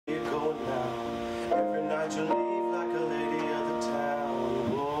night you leave like a lady of the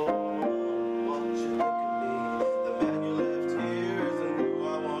town. Whoa, what you think of me? The man you left here isn't who I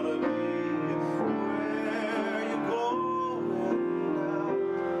wanna be. Where you going now?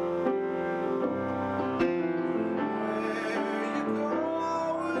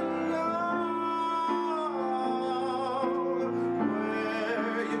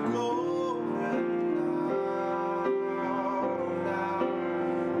 Where you going now?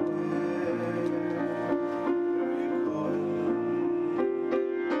 Where you going now?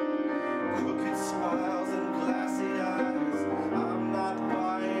 Crooked smiles and glassy eyes. I'm not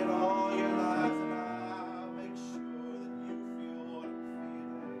buying all your lies, and I'll make sure that you feel what I'm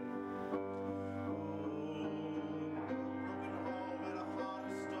feeling. Oh, broken home and a heart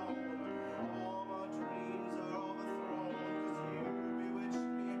of stone. All my dreams are overthrown, 'cause you bewitched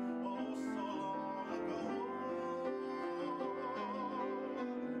me oh so long ago.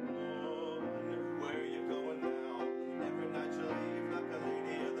 Where you going now? Every night you leave like a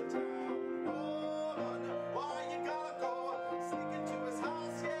lady of the town. Oh, why you gotta go? Sneak into his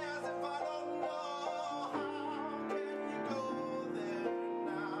house, yes, if I don't know. How can you go there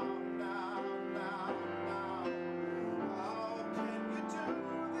now, now, now, now? How can you do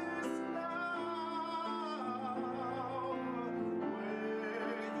this now?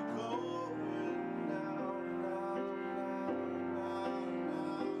 Where you going now, now, now, now,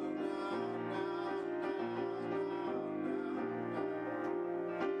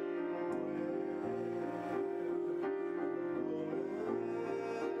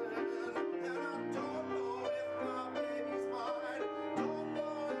 and I don't know if my baby's mine. Don't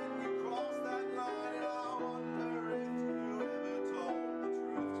know when you cross that line, and I wonder if you ever told the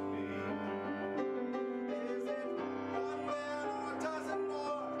truth to me. Is it one man or a dozen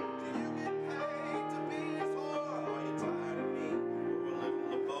more? Do you get paid to be his whore? Are you tired of me, or a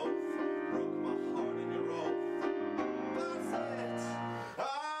little of both? Broke my heart in your oath. That's it.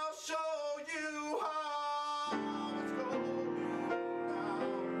 I'll show you how it's going now,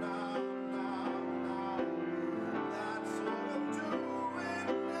 now, now, now. That's what I'm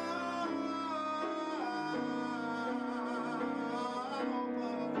doing now. But where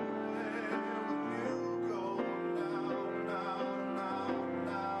will you go now, now, now,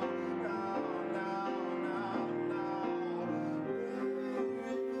 now, now, now, now, now? Where will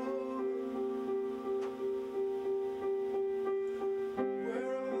you go?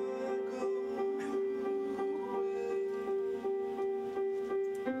 Where I go?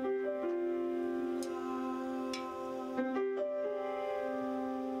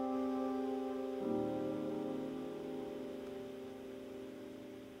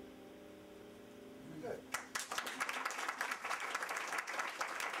 Good.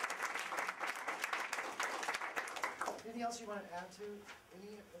 Anything else you want to add to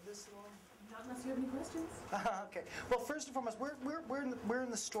any of this at all? Not unless you have any questions. Okay. Well, first and foremost, where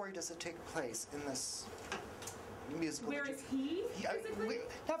in the story does it take place in this musical? Where is he Yeah, physically?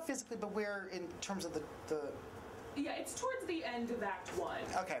 not physically, but where in terms of the Yeah, it's towards the end of Act 1.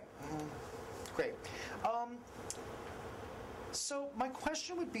 Okay. Great. So my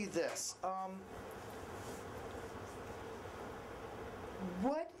question would be this.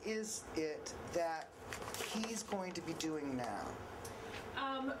 What is it that he's going to be doing now?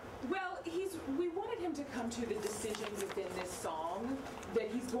 Well, we wanted him to come to the decision within this song that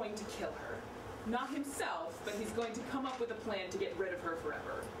he's going to kill her. Not himself, but he's going to come up with a plan to get rid of her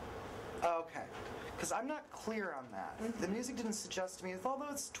forever. Okay. Because I'm not clear on that. The music didn't suggest to me, although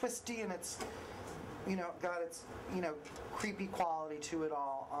it's twisty and it's, got its, creepy quality to it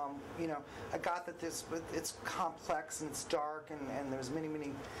all. I got that it's complex and it's dark and there's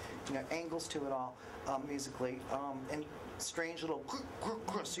many, angles to it all musically. And strange little,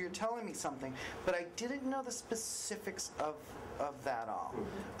 so you're telling me something, but I didn't know the specifics of that all.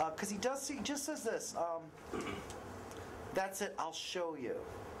 Because he just says this, that's it, I'll show you.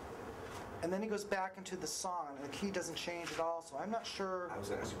 And then he goes back into the song, and the key doesn't change at all, so I'm not sure. I was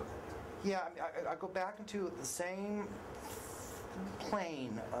going to ask you about that. Yeah, I go back into the same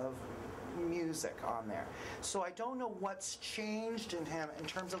plane of music on there. So I don't know what's changed in him in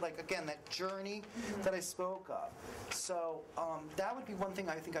terms of, like, again, that journey that I spoke of. So that would be one thing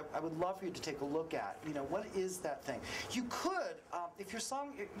I think I would love for you to take a look at. What is that thing? You could, if your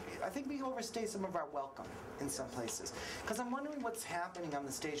song, I think we overstay some of our welcome in some places. Because I'm wondering what's happening on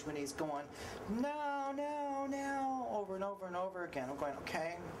the stage when he's going, no, no, no, over and over and over again. I'm going,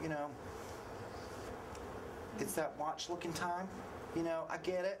 okay, it's that watch-looking time. I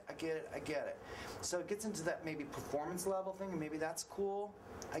get it. So it gets into that maybe performance level thing, and maybe that's cool.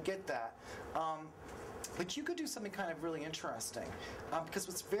 I get that. But you could do something kind of really interesting, because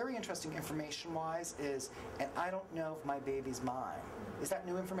what's very interesting information-wise is, and I don't know if my baby's mine. Is that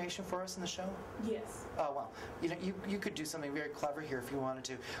new information for us in the show? Yes. Oh, well, you could do something very clever here if you wanted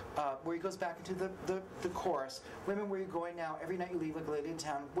to, where he goes back into the chorus. Women, where you going now? Every night you leave like a lady in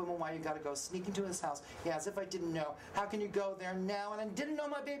town. Women, why you gotta go? Sneak into his house. Yeah, as if I didn't know. How can you go there now and I didn't know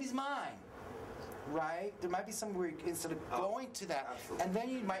my baby's mine? Right? There might be somewhere where you, instead of going to that, absolutely. and then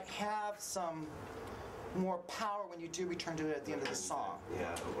you might have some more power when you do return to it at the end of the song.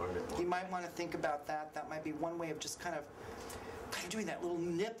 Yeah, I learned it more. You might want to think about that. That might be one way of just kind of doing that little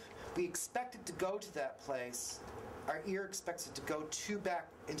nip. We expect it to go to that place. Our ear expects it to go back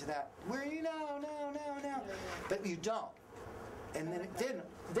into that. Where you now, but you don't. And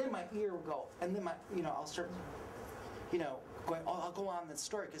then my ear will go, and then I'll start, going. Oh, I'll go on the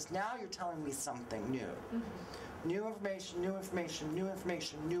story because now you're telling me something new. Mm-hmm. New information, new information, new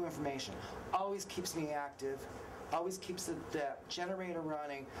information, new information. Always keeps me active. Always keeps the generator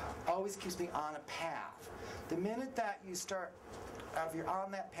running. Always keeps me on a path. The minute that you start, if you're on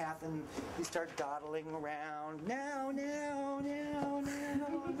that path and you start dawdling around, now,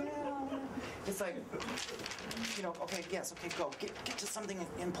 it's like, okay, yes, okay, go, get to something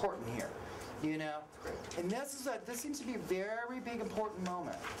important here, And this seems to be a very big important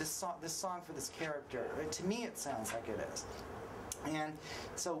moment. This song for this character. To me, it sounds like it is. And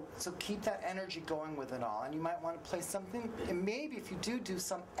so keep that energy going with it all. And you might want to play something, and maybe if you do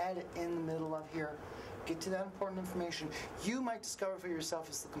some edit in the middle of here, get to that important information. You might discover for yourself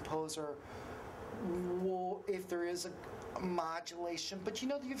as the composer, if there is a modulation, but you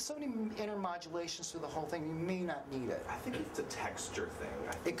have so many inner modulations through the whole thing, you may not need it. I think it's a texture thing.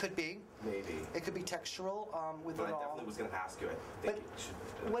 It could be. Maybe. It could be textural with but it I all. definitely was going to ask you. I think it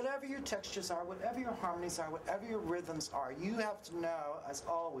should. Whatever your textures are, whatever your harmonies are, whatever your rhythms are, you have to know, as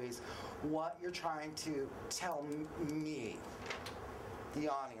always, what you're trying to tell me, the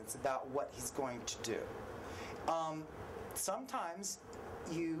audience, about what he's going to do. Sometimes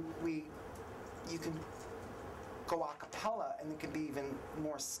you can go a cappella and it can be even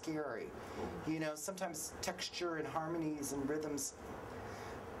more scary. Sometimes texture and harmonies and rhythms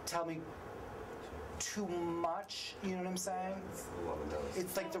tell me too much, you know what I'm saying?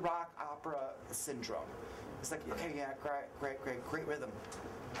 It's like the rock opera syndrome. It's like, okay, yeah, great rhythm,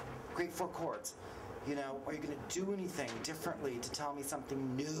 great 4 chords. Are you going to do anything differently to tell me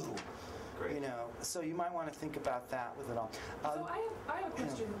something new? Great. So you might want to think about that with it all. So I have a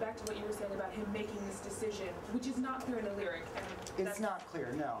question back to what you were saying about him making this decision, which is not clear in the lyric. And it's not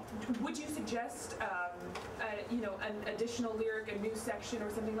clear, no. Would you suggest, an additional lyric, a new section,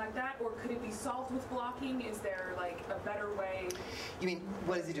 or something like that, or could it be solved with blocking? Is there like a better way? You mean,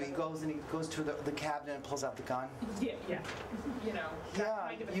 what does he do? He goes to the cabinet and pulls out the gun. Yeah. Yeah,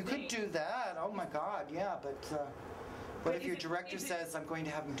 kind of a you thing. could do that. Oh my God, yeah, but. What if your director says, I'm going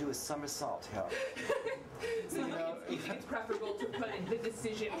to have him do a somersault here? So you think it's preferable to put the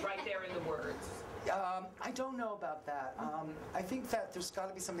decision right there in the words? I don't know about that. I think that there's got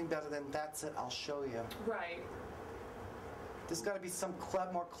to be something better than that's it, I'll show you. Right. There's got to be some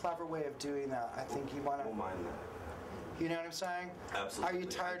more clever way of doing that. I think you want to... I won't mind that. You know what I'm saying? Absolutely. Are you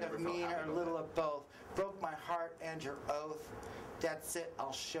tired of me or a little of both? Broke my heart and your oath. That's it,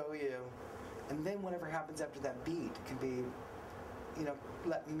 I'll show you. And then whatever happens after that beat can be,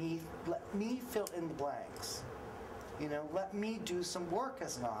 let me fill in the blanks. Let me do some work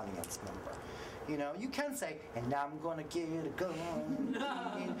as an audience member. You can say, and now I'm going to get a gun.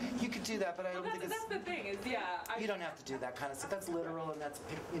 You could do that, but I don't think it's... That's the thing is, you don't have to do that kind of stuff. That's literal and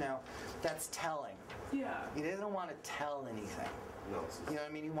that's telling. Yeah. You don't want to tell anything. No. You know what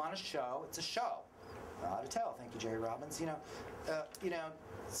I mean? You want a show. It's a show. Not to tell. Thank you, Jerry Robbins.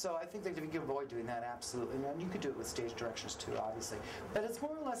 So I think that if you can avoid doing that, absolutely. And you could do it with stage directions too, obviously. But it's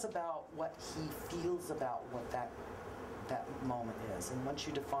more or less about what he feels about what that moment is. And once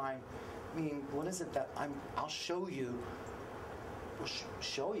you define, what is it that I'll show you?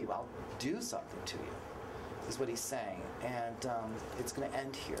 Show you. I'll do something to you. Is what he's saying, and it's going to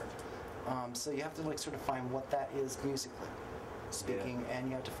end here. So you have to sort of find what that is musically speaking, and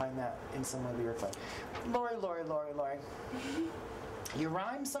you have to find that in some way lyrically. Lori. You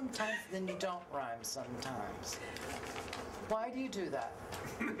rhyme sometimes, then you don't rhyme sometimes. Why do you do that?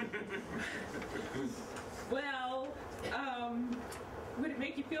 Well, would it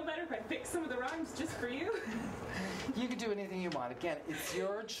make you feel better if I fixed some of the rhymes just for you? You can do anything you want. Again, it's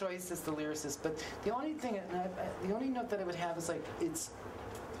your choice as the lyricist. But the only thing, the only note that I would have is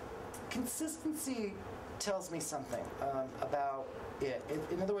consistency tells me something about it.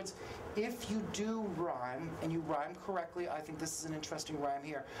 In other words, if you do rhyme, and you rhyme correctly, I think this is an interesting rhyme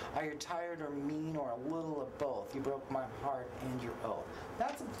here. Are you tired or mean or a little of both? You broke my heart and your oath.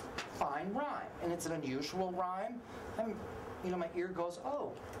 That's a fine rhyme, and it's an unusual rhyme. My ear goes,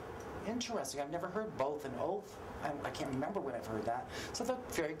 oh, interesting. I've never heard both and oath. I can't remember when I've heard that. So I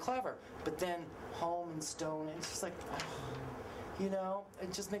thought, very clever. But then home and stone, it's just like,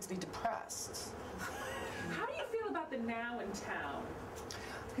 it just makes me depressed. How do you feel about the now in town?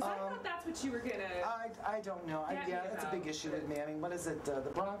 Because I thought that's what you were gonna. I don't know. That's a big issue with me. I mean, what is it?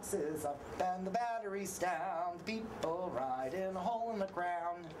 The Bronx is up and the battery's down. The people ride in a hole in the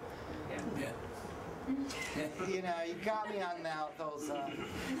ground. Yeah. You got me on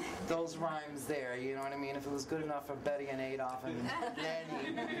those rhymes there. You know what I mean? If it was good enough for Betty and Adolf and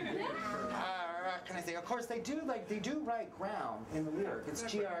Lenny, what can I say? Of course, they do write ground in the lyric. It's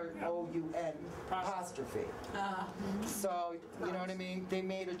GROUN apostrophe. So you know what I mean? They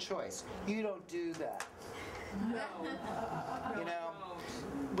made a choice. You don't do that. No.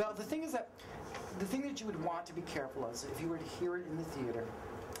 Well, the thing that you would want to be careful of is if you were to hear it in the theater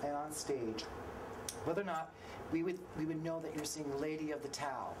and on stage, whether or not we would know that you're singing Lady of the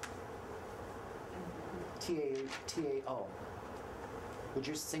Tao. T-A-O. Would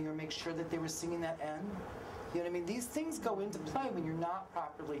your singer make sure that they were singing that N? You know what I mean? These things go into play when you're not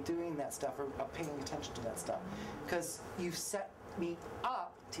properly doing that stuff or paying attention to that stuff. Because you've set me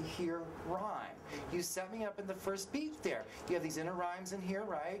up to hear rhyme. You set me up in the first beat there. You have these inner rhymes in here,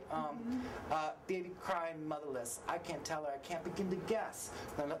 right? Baby crying motherless. I can't tell her. I can't begin to guess.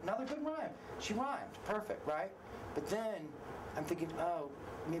 Another good rhyme. She rhymed. Perfect, right? But then I'm thinking, oh,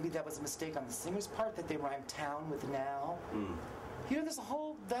 maybe that was a mistake on the singer's part that they rhymed town with now.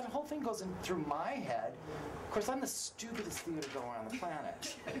 That whole thing goes in through my head. Of course, I'm the stupidest theater goer on the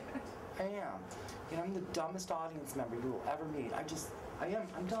planet. I am. I'm the dumbest audience member you will ever meet. I'm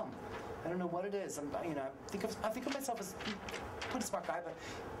dumb. I don't know what it is. I think of myself as a pretty smart guy, but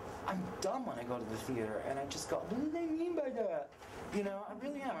I'm dumb when I go to the theater, and I just go, what do they mean by that? I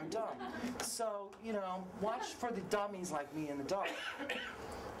really am. I'm dumb. So, watch for the dummies like me in the dark.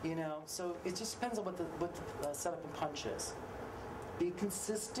 So it just depends on what the setup and punch is. Be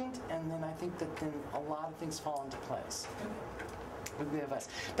consistent, and then I think that then a lot of things fall into place. Would be advice.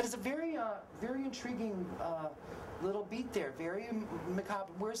 But it's a very, very intriguing little beat there. Very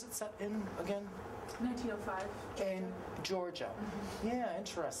macabre. Where's it set in again? 1905. In Georgia. Yeah,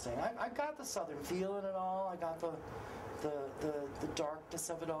 interesting. I got the southern feel in it all. I got the darkness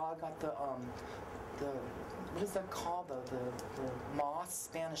of it all. I got the what is that called? The moth,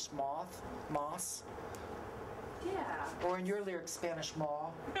 Spanish moss. Yeah. Or in your lyrics, Spanish maw.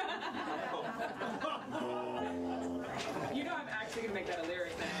 I'm actually going to make that a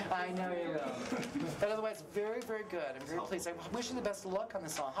lyric now. I know you will. But otherwise, very, very good. I'm very pleased. I wish you the best of luck on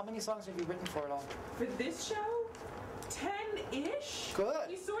this song. How many songs have you written for it all? For this show, 10-ish. Good.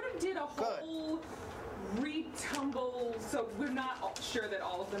 We sort of did a whole retumble, so we're not sure that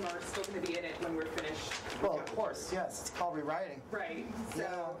all of them are still going to be in it when we're finished. Well, of course, yes. It's called rewriting. Right.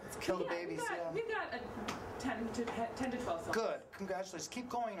 So, it's Kill the Babies. We've got 10 to 12 songs. Good. Congratulations. Keep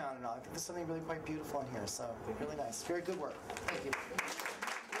going on and on. I think there's something really quite beautiful in here, so really nice. Very good work. Thank you.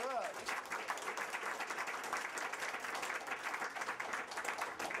 Good.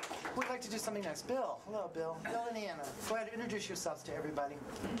 We'd like to do something next. Bill. Hello, Bill. Bill and Anna. Go ahead and introduce yourselves to everybody.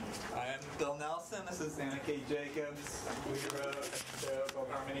 I'm Bill Nelson. This is Anna K. Jacobs. We wrote a show called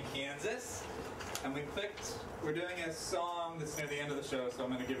Harmony, Kansas. And we're doing a song that's near the end of the show, so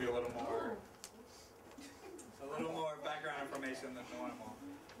I'm going to give you a little more background information than normal.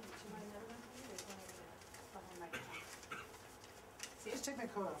 Just take my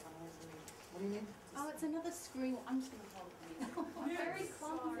coat off. What do you need? Oh, it's another screen. I'm just going to hold it. I'm very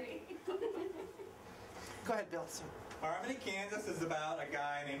clumsy. Go ahead, Bill. Sir. Harmony, Kansas is about a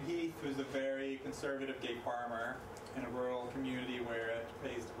guy named Heath who's a very conservative gay farmer in a rural community where it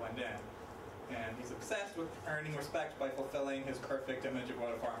pays to blend in. And he's obsessed with earning respect by fulfilling his perfect image of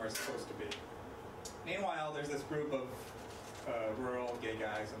what a farmer is supposed to be. Meanwhile, there's this group of rural gay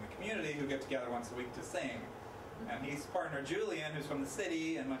guys in the community who get together once a week to sing. And Heath's partner, Julian, who's from the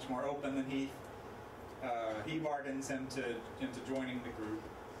city and much more open than Heath, he bargains him into joining the group.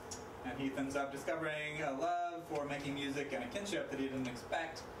 And Heath ends up discovering a love for making music and a kinship that he didn't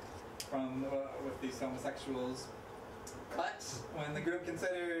expect from with these homosexuals. But when the group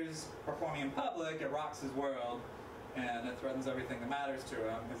considers performing in public, it rocks his world, and it threatens everything that matters to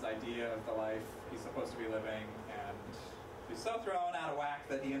him, his idea of the life he's supposed to be living, and he's so thrown out of whack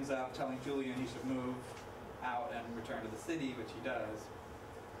that he ends up telling Julian he should move out and return to the city, which he does.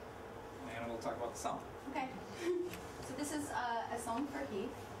 talk about the song. Okay. So this is a song for Heath,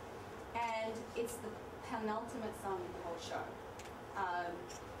 and it's the penultimate song in the whole show.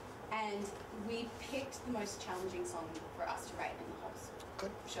 And we picked the most challenging song for us to write in the whole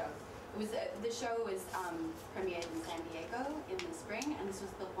Good. show. It was the show was premiered in San Diego in the spring, and this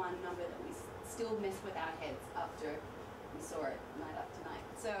was the one number that we still mess with our heads after we saw it night after night.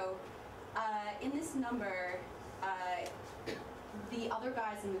 So in this number, the other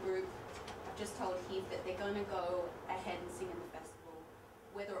guys in the group have just told Heath that they're going to go ahead and sing in the festival,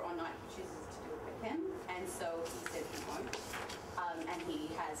 whether or not he chooses to do it with him, and so he said he won't, and he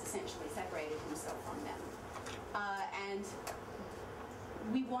has essentially separated himself from them. And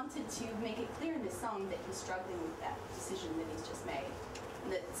we wanted to make it clear in this song that he's struggling with that decision that he's just made,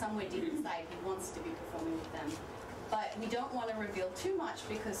 that somewhere deep inside he wants to be performing with them. But we don't want to reveal too much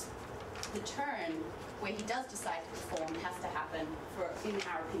because the turn where he does decide to perform has to happen, in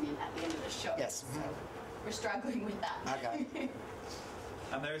our opinion, at the end of the show. Yes. So we're struggling with that. Okay.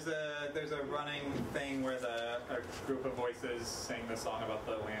 And there's a running thing where a group of voices sing the song about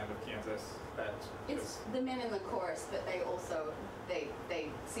the land of Kansas. That It's the men in the chorus, but they also they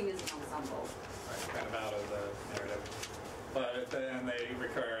sing as an ensemble. right, kind of out of the narrative. But then they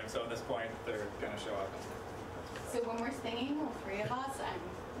recur, and so at this point they're going to show up. So when we're singing, all three of us,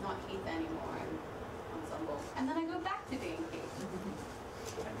 I'm not Heath anymore. I'm ensemble, and then I go back to being Heath.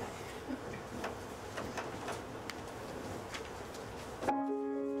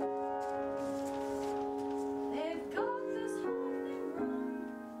 They've got this whole thing wrong.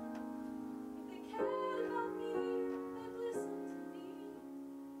 If they cared about me, they'd listen to me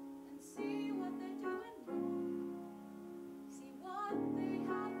and see what they're doing wrong. See what they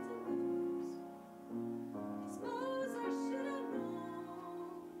have to lose. Suppose I should have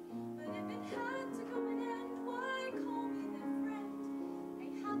known. But if it had to come an end, why call me their friend?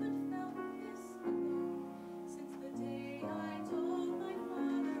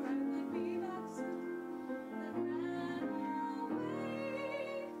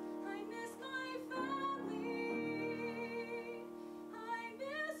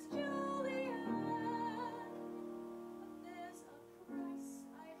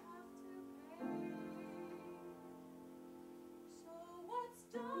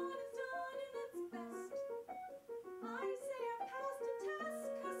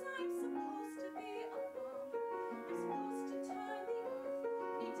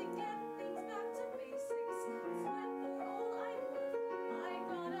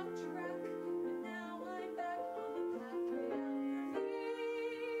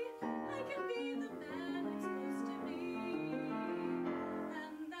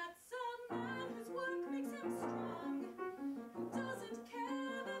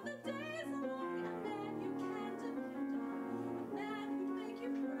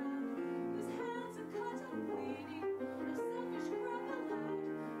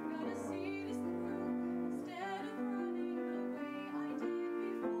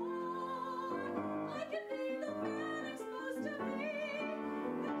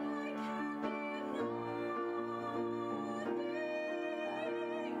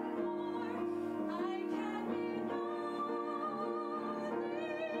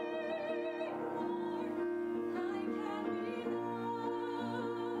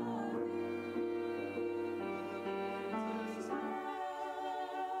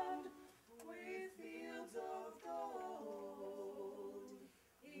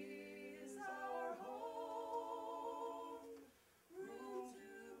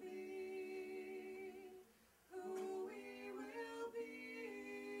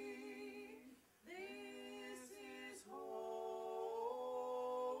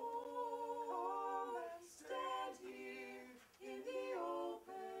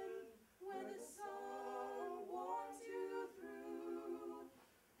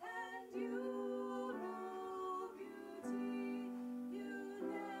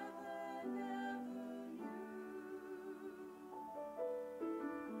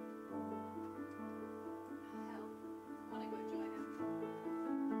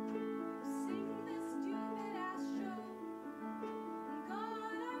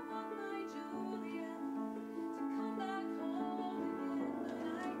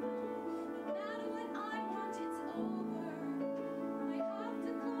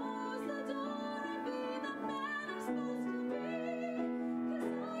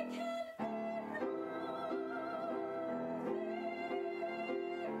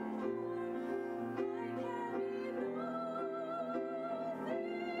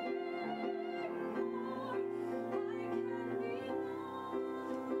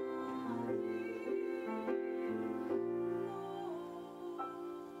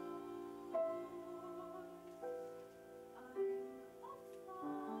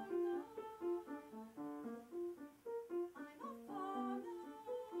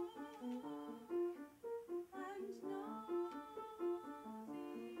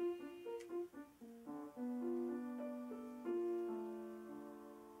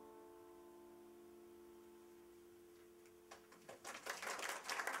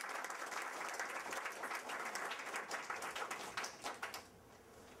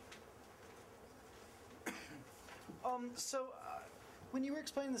 When you were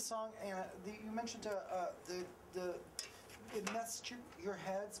explaining the song, Anna, you mentioned it messed your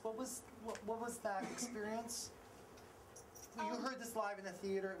heads. What was that experience? You heard this live in the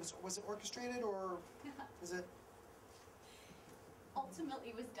theater. Was it orchestrated or is it? Ultimately,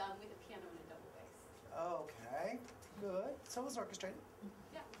 it was done with a piano and a double bass. Okay, good. So it was orchestrated.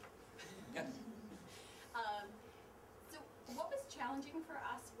 Yeah. Yes. So what was challenging for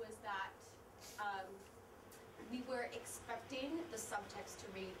us was that we were expecting the subtext to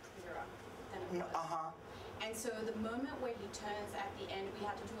read clearer than it was. Uh-huh. And so the moment where he turns at the end, we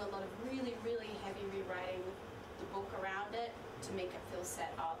had to do a lot of really, really heavy rewriting with the book around it to make it feel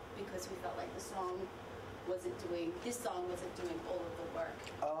set up, because we felt like this song wasn't doing all of the work.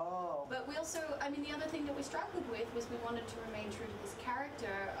 Oh. But we also, the other thing that we struggled with was we wanted to remain true to this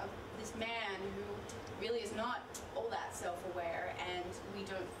character of this man who really is not all that self-aware, and we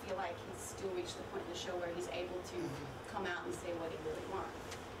don't feel like he's still reached the point in the show where he's able to come out and say what he really wants.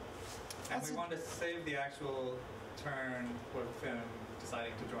 And we wanted to save the actual turn with him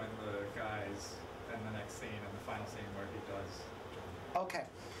deciding to join the guys in the next scene, and the final scene where he does join. Okay.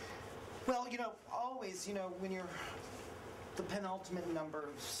 Well, always, when you're the penultimate number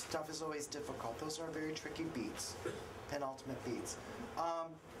stuff is always difficult. Those are very tricky beats, penultimate beats.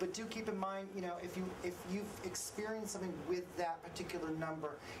 But do keep in mind, if you've experienced something with that particular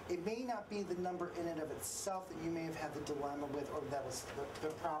number, it may not be the number in and of itself that you may have had the dilemma with, or that was the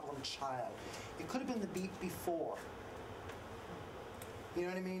problem child. It could have been the beat before. You know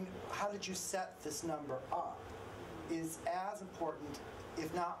what I mean? How did you set this number up is as important,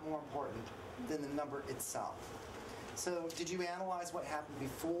 if not more important, than the number itself. So did you analyze what happened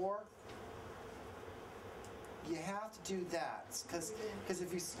before? You have to do that, because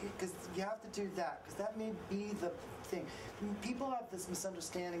you have to do that, because that may be the thing. People have this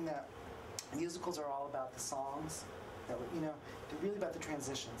misunderstanding that musicals are all about the songs. That they're really about the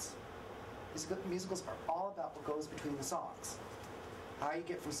transitions. Musicals are all about what goes between the songs. How you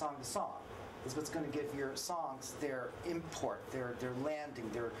get from song to song is what's going to give your songs their import, their landing,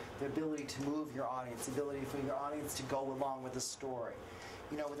 their ability to move your audience, the ability for your audience to go along with the story.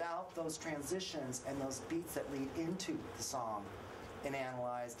 Without those transitions and those beats that lead into the song and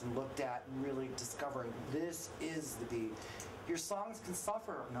analyzed and looked at and really discovering this is the beat, your songs can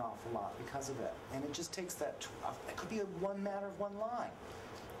suffer an awful lot because of it. And it just takes that, it could be one matter of one line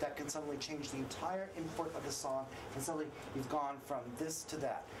that can suddenly change the entire import of the song, and suddenly you've gone from this to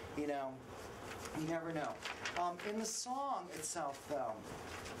that. You never know. In the song itself, though,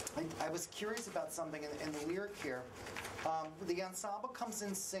 I was curious about something in the lyric here. The ensemble comes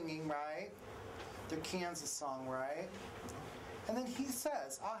in singing, right? Their Kansas song, right? And then he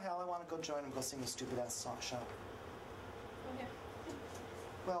says, "Oh hell, I want to go join them, go sing a stupid ass song show." Okay.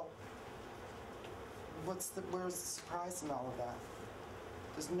 Well, where's the surprise in all of that?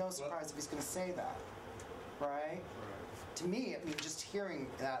 There's no surprise if he's going to say that, right? To me, just hearing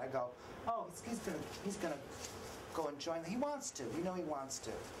that, I go, "Oh, he's gonna go and join." He wants to. He wants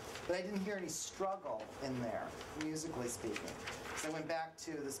to. But I didn't hear any struggle in there, musically speaking. So I went back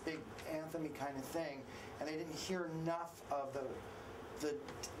to this big anthem-y kind of thing, and I didn't hear enough of the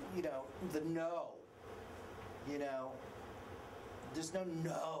no. There's no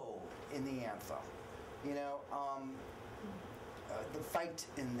no in the anthem. The fight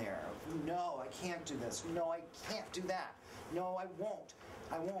in there. No, I can't do this. No, I can't do that. No, I won't.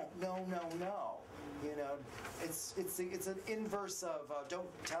 I won't. No, no, no. It's an inverse of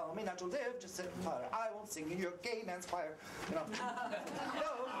don't tell me not to live, just sit and putter. I won't sing in your gay man's choir. No, no,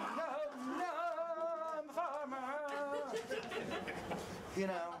 no, I'm a farmer.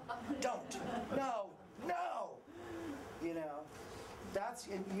 Don't. No, no. That's,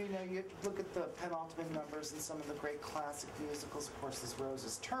 you look at the penultimate numbers in some of the great classic musicals. Of course, this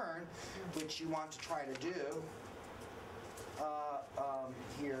Rose's Turn, which you want to try to do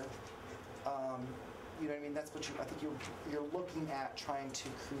here. You know what I mean? That's what I think you're looking at trying to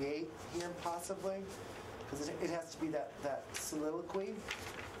create here, possibly, because it has to be that soliloquy.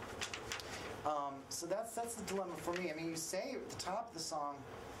 So that's the dilemma for me. You say at the top of the song,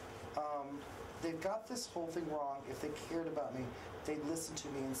 they've got this whole thing wrong. If they cared about me, they'd listen to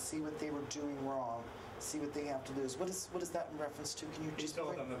me and see what they were doing wrong, see what they have to lose. What is that in reference to? Can you just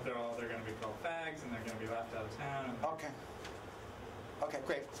told them that they're going to be called fags and they're going to be left out of town. Okay,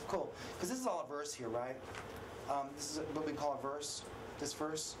 great, cool. Because this is all a verse here, right? This is what we call a verse, this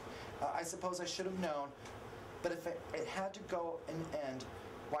verse. I suppose I should have known, but if it had to go and end,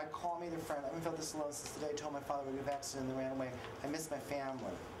 why call me their friend? I haven't felt this alone since the day I told my father we have accident and they ran away. I miss my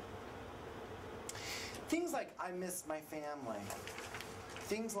family. Things like I miss my family.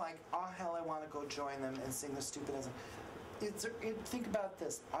 things like, oh hell, I want to go join them and sing the stupid. Think about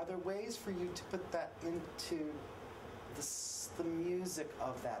this. Are there ways for you to put that into the music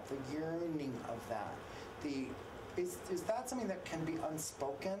of that, the yearning of that? Is that something that can be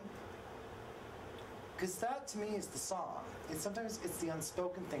unspoken? Because that to me is the song. Sometimes it's the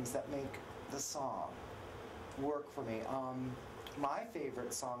unspoken things that make the song work for me. My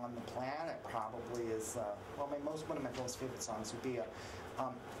favorite song on the planet probably is, one of my most favorite songs would be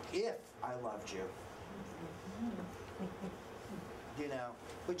If I Loved You. You know,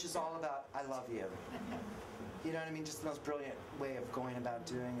 which is all about I love you. You know what I mean? Just the most brilliant way of going about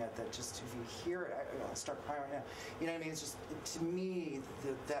doing it, that just if you hear it, I'll start crying right now. You know what I mean? It's just, to me,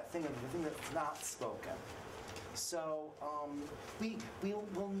 the thing that's not spoken. So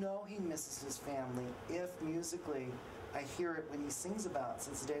we'll know he misses his family if musically I hear it when he sings about,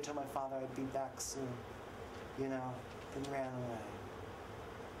 since the day I told my father I'd be back soon, you know, then ran away.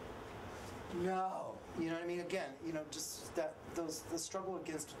 No, you know what I mean? Again, you know, just the struggle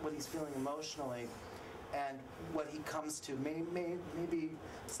against what he's feeling emotionally, and what he comes to, maybe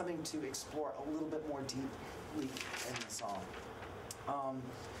something to explore a little bit more deeply in the song.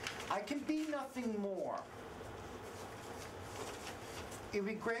 I can be nothing more. It'd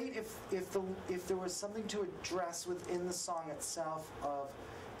be great if there was something to address within the song itself.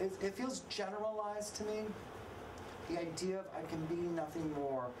 It feels generalized to me. The idea of I can be nothing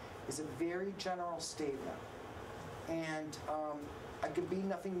more is a very general statement. And I could be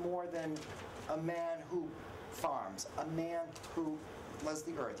nothing more than a man who farms, a man who loves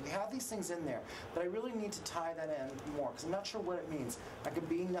the earth. You have these things in there, but I really need to tie that in more, because I'm not sure what it means. I could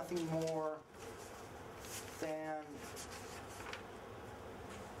be nothing more than...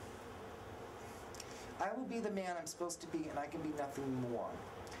 I will be the man I'm supposed to be, and I can be nothing more.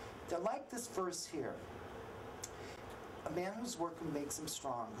 I like this verse here. A man whose work makes him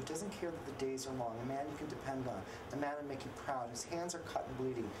strong, who doesn't care that the days are long, a man you can depend on, a man who make you proud, whose hands are cut and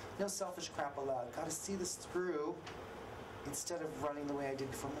bleeding, no selfish crap allowed, got to see this through instead of running the way I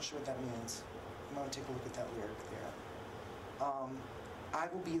did before. I'm not sure what that means. I'm going to take a look at that lyric there. I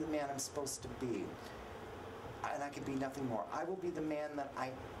will be the man I'm supposed to be, and I can be nothing more. I will be the man that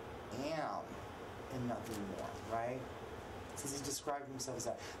I am, and nothing more, right? Since he described himself as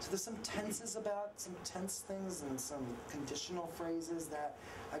that. So there's some tenses some tense things and some conditional phrases that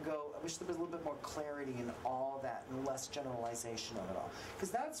I wish there was a little bit more clarity in all that and less generalization of it all.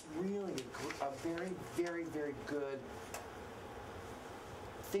 Because that's really a very, very, very good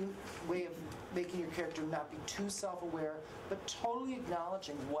way of making your character not be too self-aware, but totally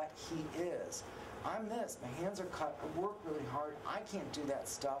acknowledging what he is. I'm this, my hands are cut, I work really hard, I can't do that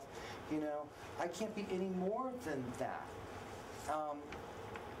stuff, you know, I can't be any more than that.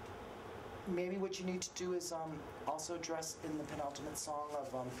 Maybe what you need to do is also address in the penultimate song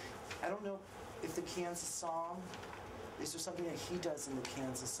of, I don't know if the Kansas song, is there something that he does in the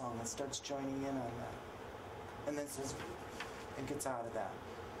Kansas song that starts joining in on that? And then says, and gets out of that.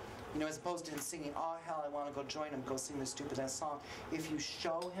 You know, as opposed to him singing, oh hell, I want to go join him, go sing this stupid ass song. If you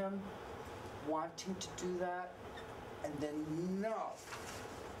show him wanting to do that, and then no,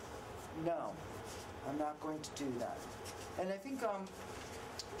 I'm not going to do that. And I think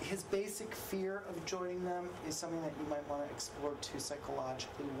his basic fear of joining them is something that you might want to explore too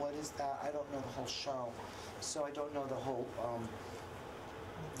psychologically. What is that? I don't know the whole show, so I don't know the whole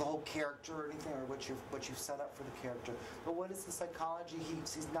character or anything, or what you've set up for the character. But what is the psychology?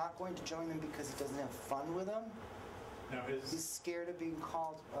 He's not going to join them because he doesn't have fun with them. No, he's scared of being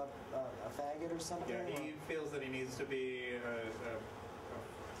called a faggot or something. Yeah, he feels that he needs to be a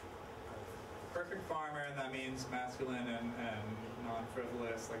perfect farmer, and that means masculine and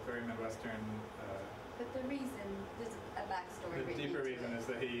non-frivolous, like very Midwestern. But the reason, there's a backstory. The deeper reason is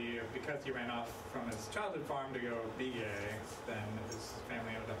that because he ran off from his childhood farm to go be gay, then his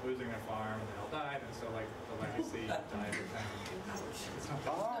family ended up losing their farm, and they all died, and so like the legacy died with him.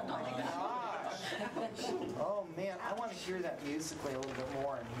 Oh my gosh! Oh man, I want to hear that musically a little bit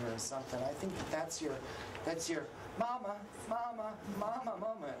more in here or something. I think that's your mama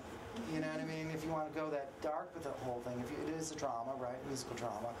moment. You know what I mean? If you want to go that dark with the whole thing, it is a drama, right? Musical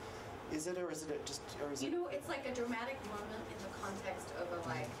drama. Is it, or is it just, or is it? You know, it's like a dramatic moment in the context of a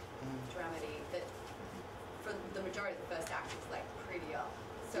dramedy that, for the majority of the first act, is like pretty up.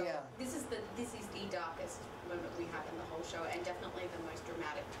 So yeah. This is the darkest moment we have in the whole show, and definitely the most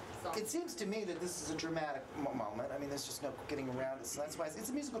dramatic song. It seems to me that this is a dramatic moment. I mean, there's just no getting around it. So that's why it's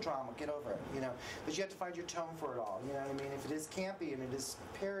a musical drama. Get over it, you know. But you have to find your tone for it all. You know what I mean? If it is campy and it is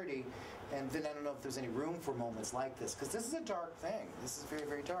parody, and then I don't know if there's any room for moments like this, because this is a dark thing. This is very,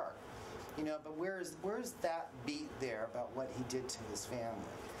 very dark. You know, but where's that beat there about what he did to his family?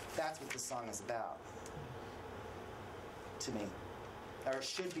 That's what this song is about, to me, or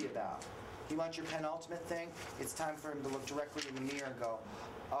should be about. You want your penultimate thing? It's time for him to look directly in the mirror and go,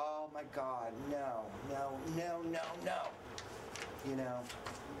 oh my God, no, no, no, no, no. You know,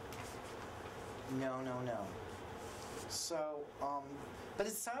 no, no, no. So, but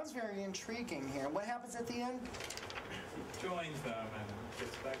it sounds very intriguing here. What happens at the end? He joins them and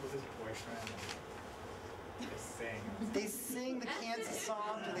gets back with his boyfriend. And they sing. They sing the Kansas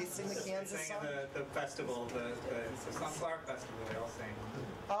song. Do they sing the Kansas They sing song? at the festival, the Sunflower Festival. They all sing.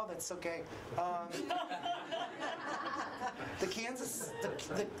 Oh, that's so gay. The Kansas,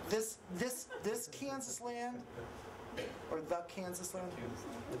 this Kansas land, or the Kansas land?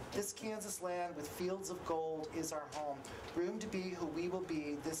 This Kansas land with fields of gold is our home. Room to be who we will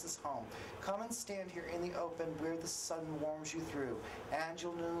be, this is home. Come and stand here in the open where the sun warms you through, and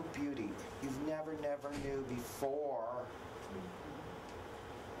you'll know beauty you've never knew before.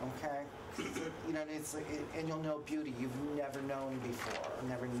 Okay? You know, it's like, and you'll know beauty you've never known before, or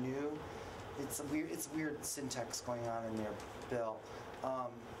never knew. It's weird syntax going on in there, Bill.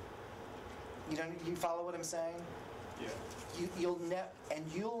 You follow what I'm saying? Yeah. You'll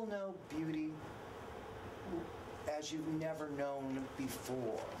know beauty as you've never known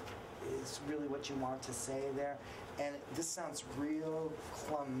before. Is really what you want to say there, and this sounds real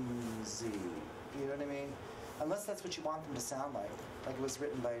clumsy. You know what I mean? Unless that's what you want them to sound like it was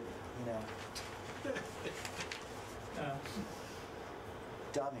written by,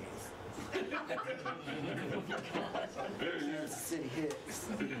 dummies. Kansas City hits.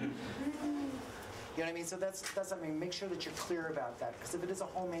 You know what I mean? So that's something. Make sure that you're clear about that, because if it is a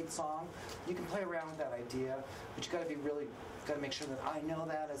homemade song, you can play around with that idea, but you got to make sure that I know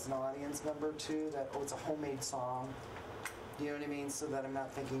that as an audience member too. That it's a homemade song. You know what I mean? So that I'm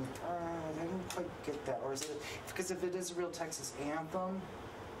not thinking, I didn't quite get that, or is it? Because if it is a real Texas anthem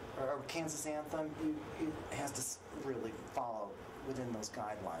or Kansas anthem, it has to really follow within those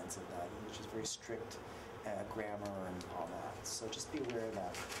guidelines of that, which is very strict grammar and all that. So just be aware of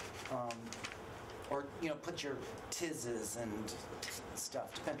that. Or put your tizzes and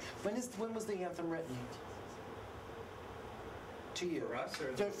stuff. When was the anthem written? To you? For us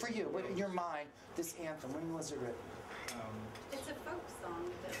or for you? In your mind, this anthem. When was it written? It's a folk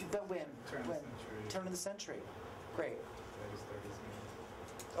song. But when? Turn of the century. Turn of the century. Great. That was 30s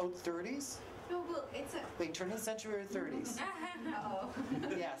maybe. Oh, 30s? No, well, it's a. Wait, turn of the century or 30s? Uh-oh.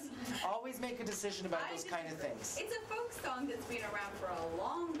 Yes. Always make a decision about those kind of things. It's a folk song that's been around for a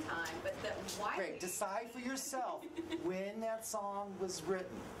long time, but why? Great. Decide for yourself when that song was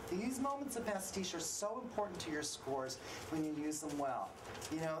written. These moments of pastiche are so important to your scores when you use them well.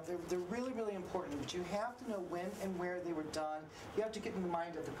 They're really, really important, but you have to know when and where they were done. You have to get in the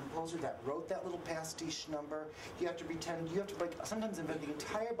mind of the composer that wrote that little pastiche number. You have to sometimes invent the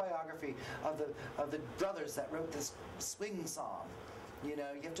entire biography of the brothers that wrote this swing song. You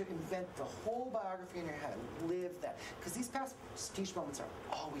have to invent the whole biography in your head, live that. Because these pastiche moments are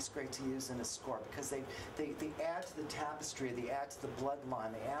always great to use in a score, because they add to the tapestry, they add to the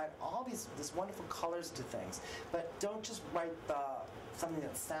bloodline, they add all these wonderful colors to things. But don't just write something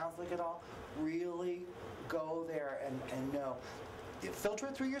that sounds like it all. Really go there and know. Filter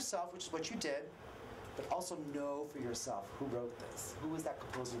it through yourself, which is what you did, but also know for yourself who wrote this. Who was that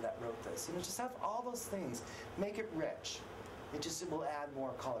composer that wrote this? Just have all those things. Make it rich. It will add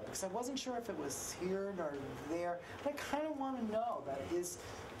more color, because I wasn't sure if it was here or there. But I kind of want to know that it is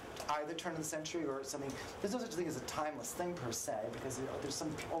either turn of the century or something. There's no such thing as a timeless thing per se, because there's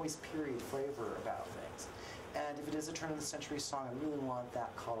some always period flavor about things. And if it is a turn of the century song, I really want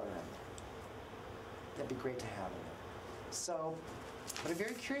that color in there. That'd be great to have in there. So, but I'm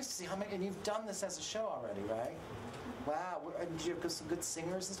very curious to see how many, and you've done this as a show already, right? Wow, and you have some good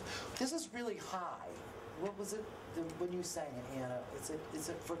singers and stuff. This is really high. What was it when you sang it, Anna? Is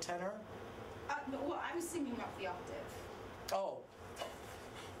it for tenor? No, well, I was singing up the octave. Oh,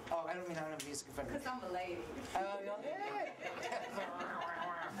 I don't have music in front of me. Because I'm a lady.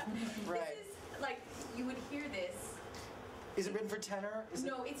 Right. This is, like, you would hear this. Is it written for tenor?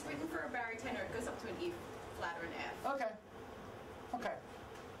 No, it's written for a barytenor. It goes up to an E flat or an F. Okay.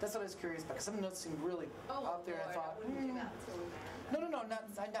 That's what I was curious about, because some notes seemed really up there. Lord, I thought, I wouldn't do that to a man. No,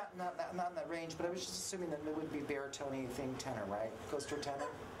 not in that range. But I was just assuming that it would be baritone thing, tenor, right? Goes to a tenor.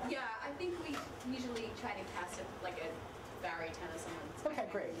 Yeah, I think we usually try to cast it like a barytenor or something. Okay,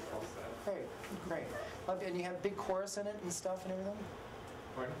 great. And you have big chorus in it and stuff and everything.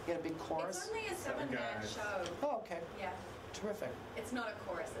 Pardon? You had a big chorus. It's only a 7-man show. Oh, okay. Yeah. Terrific. It's not a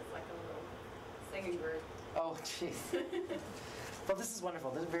chorus. It's like a little singing group. Oh, jeez. Well, this is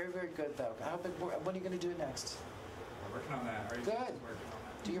wonderful. This is very, very good, though. I hope when are you going to do it next? We're working on that. Our Good. agency's working on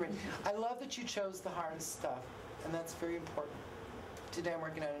that. Do you ready? I love that you chose the hardest stuff, and that's very important. Today I'm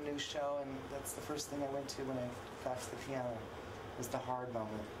working on a new show, and that's the first thing I went to when I got to the piano, was the hard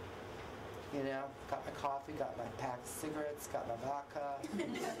moment. You know, got my coffee, got my packed cigarettes, got my vodka.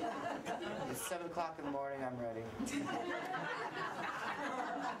 It's 7 o'clock in the morning, I'm ready.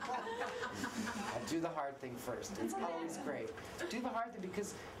 I do the hard thing first. It's always great. Do the hard thing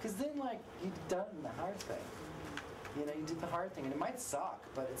because then, like, you've done the hard thing. You know, you did the hard thing, and it might suck,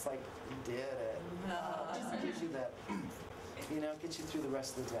 but it's like, you did it. It just gives you that, you know, gets you through the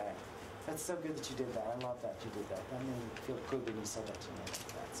rest of the day. That's so good that you did that. I love that you did that. That made me feel good when you said that to me.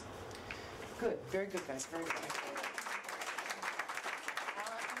 That's good. Very good, guys. Very good.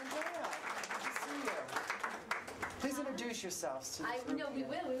 Andrea, good to see you. Please introduce yourselves to the group. No, we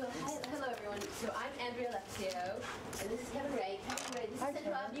will. Hi, hello, everyone. So I'm Andrea LaChiusa, and this is Kevin Ray. Kevin Ray, this Hi, is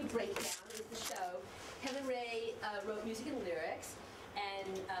Central Kevin. Avenue Breakdown. This is the show. Kevin Ray wrote music and lyrics,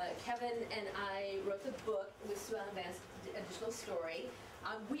 and Kevin and I wrote the book with Sue Ellen Vance's additional story.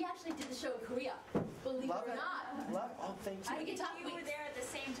 We actually did the show in Korea, believe Love it or it. not. Love it. Oh, thank you. We can talk. You were there at the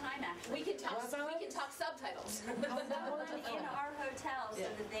same time, actually. We can talk. Was I? We can talk subtitles. in our hotel, so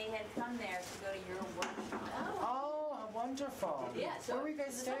that they had come there to go to your workshop. Oh, how wonderful. Yeah. So where were you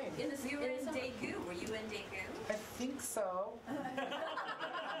guys staying? In the We were in summer. Daegu. Were you in Daegu? I think so.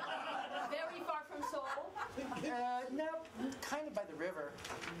 Very far from Seoul. No, kind of by the river.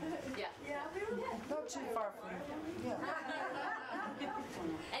 Yeah. Yeah, we were there. Not too far from. Yeah.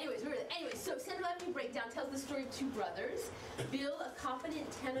 Anyways, so Central Avenue Breakdown tells the story of two brothers. Bill, a competent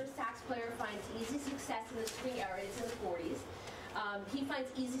tenor sax player, finds easy success in the swing era. It's in the 40s. He finds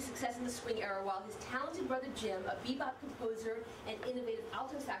easy success in the swing era while his talented brother Jim, a bebop composer and innovative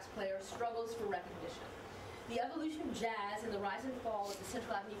alto sax player, struggles for recognition. The evolution of jazz and the rise and fall of the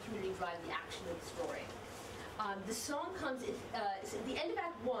Central Avenue community drive the action of the story. The song comes at the end of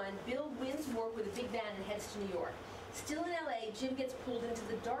Act 1. Bill wins work with a big band and heads to New York. Still in LA, Jim gets pulled into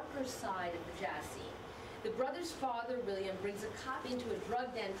the darker side of the jazz scene. The brother's father, William, brings a cop into a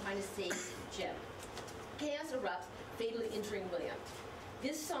drug den trying to save Jim. Chaos erupts, fatally injuring William.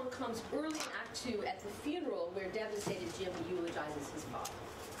 This song comes early in Act 2 at the funeral where devastated Jim eulogizes his father.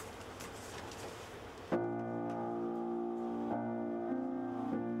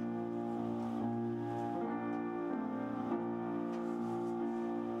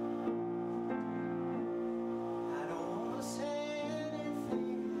 I don't wanna say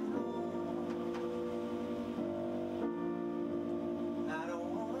anything at all. I don't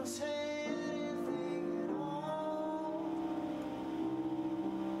wanna say anything at all.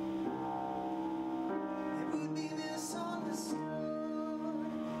 It would be misunderstood,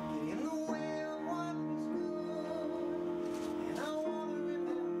 get in the way of what was good, and I wanna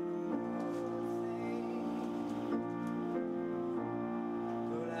remember nothing.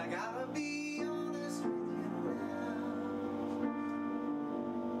 But I gotta be honest with you now.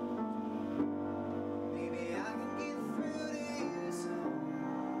 Maybe I can get through to you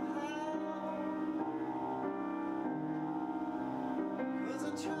somehow. 'Cause I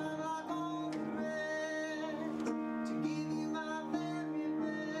tried like all the rest to give you my very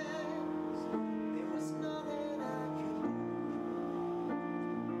best. There was nothing I could do.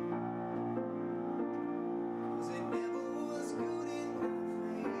 'Cause it never was good enough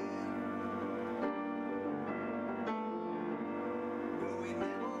for you.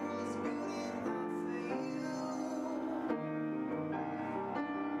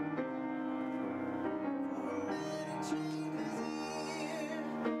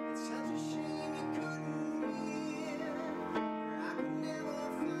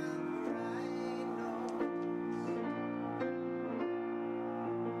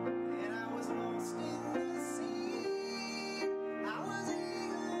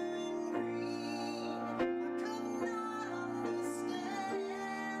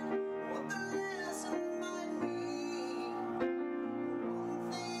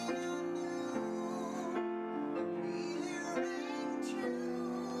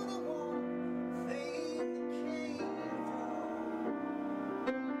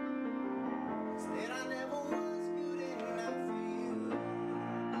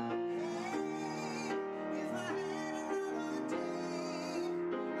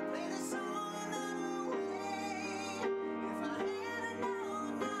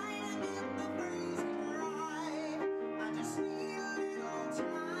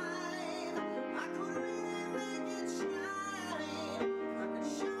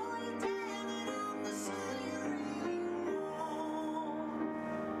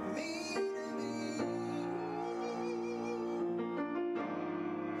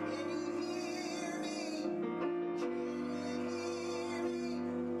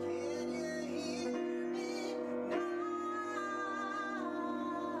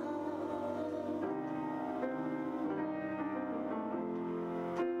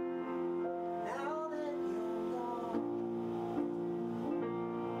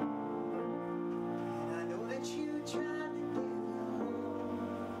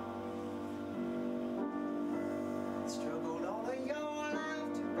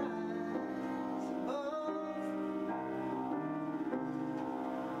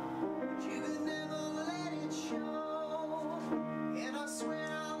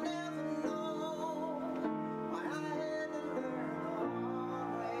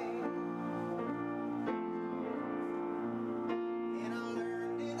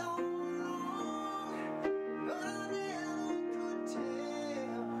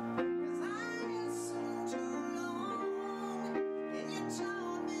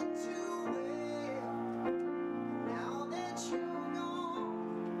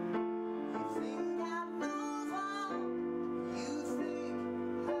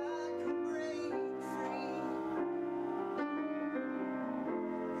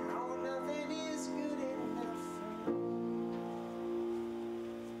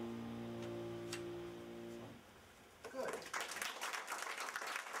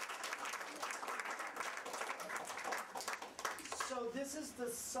 the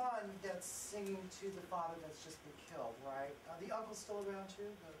son that's singing to the father that's just been killed, right? The uncle's still around too?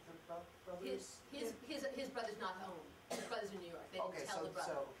 The brothers? His brother's not home. His brother's in New York. They didn't tell the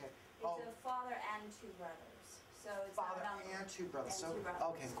brother. Okay. It's a father and two brothers. So it's Father not an uncle and two brothers. and So two brothers.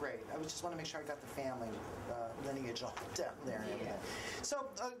 okay, great. I was just want to make sure I got the family lineage all down there. And everything. So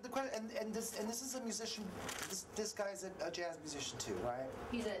the question, and this is a musician. This guy's a jazz musician too, right?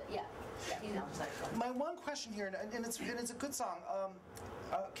 He's he's outside. My one question here, and it's a good song.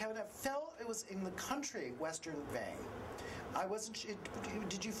 Kevin, I felt it was in the country western vein. I wasn't.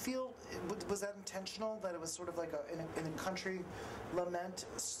 Did you feel? Was that intentional? That it was sort of like in a country lament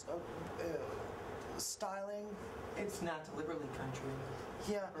styling? It's not deliberately country.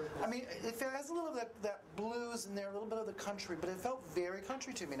 Yeah, I mean, it has a little of that blues in there, a little bit of the country, but it felt very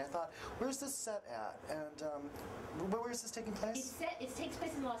country to me. And I thought, where's this set at? And where is this taking place? It takes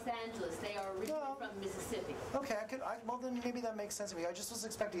place in Los Angeles. They are originally from Mississippi. Okay, well then maybe that makes sense to me. I just was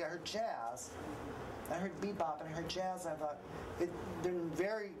expecting. I heard jazz. I heard bebop and I heard jazz. And I thought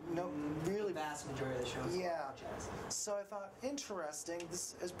they're really The vast majority of the shows. Yeah. Jazz. So I thought, interesting.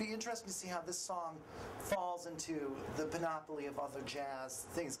 It'd be interesting to see how this song falls into the panoply of other jazz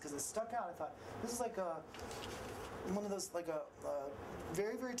things because it stuck out. I thought this is like one of those like a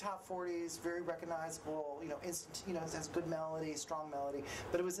very very top 40s, very recognizable. Instant. It has good melody, strong melody,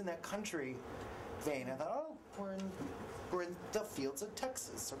 but it was in that country vein. I thought, oh, we're in the fields of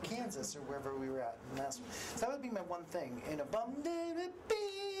Texas or Kansas or wherever we were at. So that would be my one thing. You know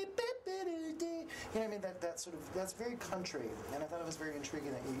what I mean? That sort of, that's very country, and I thought it was very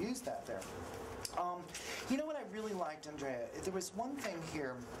intriguing that you used that there. You know what I really liked, Andrea? There was one thing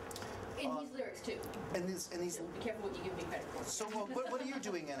here. In these lyrics too. In these. Be careful what you give me credit for. So what are you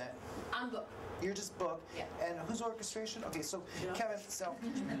doing in it? I'm book. You're just book. Yeah. And whose orchestration? Okay, so Kevin, so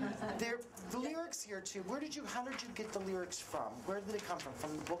the lyrics here too. How did you get the lyrics from? Where did they come from?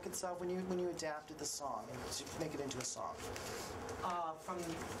 From the book itself when you adapted the song and to make it into a song? From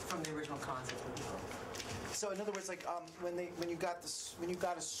the original concept of the book. So in other words, like when you got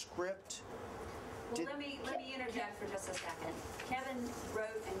a script. Well, let me interject for just a second. Kevin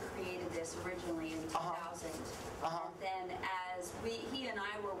wrote and created this originally in 2000, and then as he and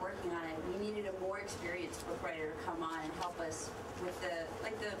I were working on it, we needed a more experienced book writer to come on and help us with the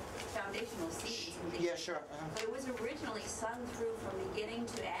foundational scenes. And things. Yeah, sure. But it was originally sung through from beginning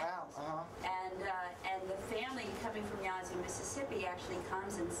to end. Wow. And the family coming from Yazoo, Mississippi, actually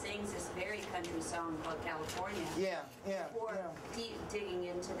comes and sings this very country song called California. Yeah. Before deep digging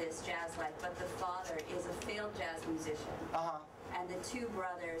into this jazz life, but the father is a failed jazz musician. And the two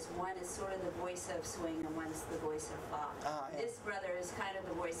brothers, one is sort of the voice of swing and one's the voice of bop. This brother is kind of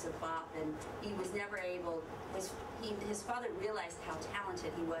the voice of bop, and he was never able, his father realized how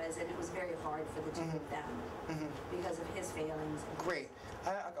talented he was, and it was very hard for the two of them because of his failings. Great.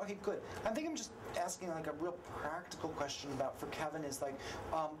 Okay, good. I think I'm just asking like a real practical question for Kevin is like,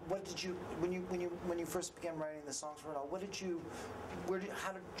 what did you when you first began writing the songs for it all? How did you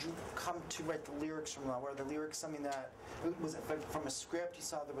come to write the lyrics from it all? Were the lyrics something that was it from a script? You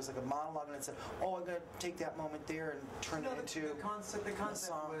saw there was like a monologue and it said, "Oh, I'm going to take that moment there and turn it into the concept. The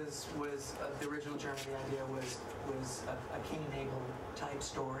concept was the original journey. The idea was a Cain and Abel type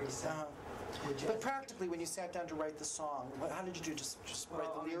story. But practically, when you sat down to write the song, how did you do? Just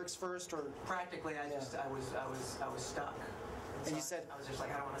write the lyrics first, or practically? I was stuck. And you said, I was just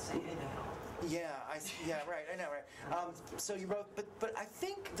like, I don't want to say anything at all. Yeah, right. I know, right. So you wrote, but I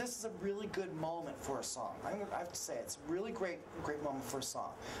think this is a really good moment for a song. I have to say, it's a really great moment for a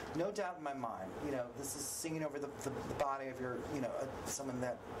song. No doubt in my mind. This is singing over the body of your, someone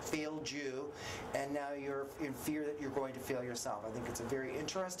that failed you, and now you're in fear that you're going to fail yourself. I think it's a very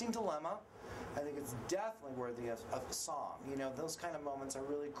interesting dilemma. I think it's definitely worthy of a song. Those kind of moments are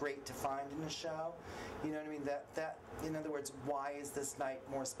really great to find in a show. You know what I mean? That in other words, why is this night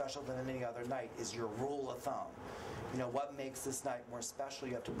more special than any other night is your rule of thumb. What makes this night more special?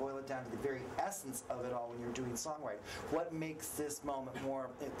 You have to boil it down to the very essence of it all when you're doing songwriting. What makes this moment more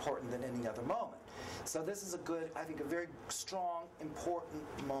important than any other moment? So this is I think a very strong, important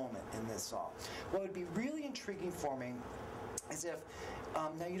moment in this song. What would be really intriguing for me is if,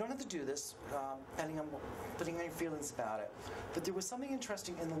 now you don't have to do this, depending on putting any feelings about it, but there was something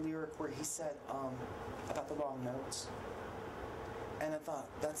interesting in the lyric where he said about the wrong notes. And I thought,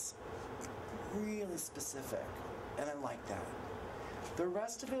 that's really specific, and I like that. The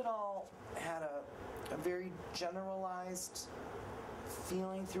rest of it all had a very generalized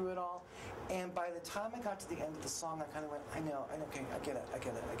feeling through it all, and by the time I got to the end of the song, I kind of went, I know, okay, I get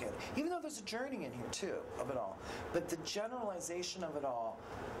it. Even though there's a journey in here too of it all, but the generalization of it all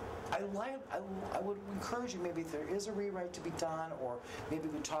I would encourage you, maybe if there is a rewrite to be done, or maybe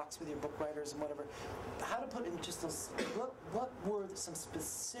we talks with your book writers and whatever, how to put in just those, what were some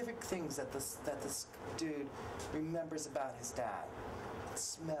specific things that this dude remembers about his dad?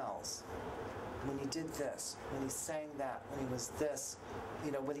 Smells. When he did this, when he sang that, when he was this,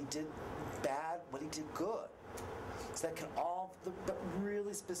 what he did bad, what he did good. So that can all, but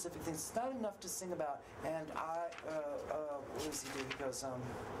really specific things. It's not enough to sing about, and what does he do? He goes,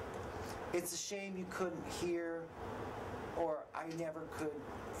 it's a shame you couldn't hear, or I never could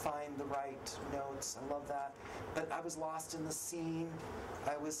find the right notes. I love that. But I was lost in the scene.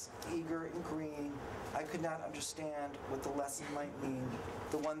 I was eager and green. I could not understand what the lesson might mean.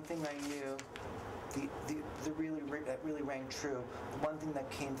 The one thing I knew, that really rang true. The one thing that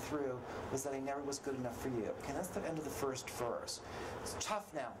came through was that I never was good enough for you. Okay, that's the end of the first verse. It's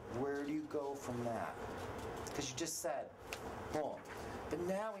tough now. Where do you go from that? Because you just said, boom. But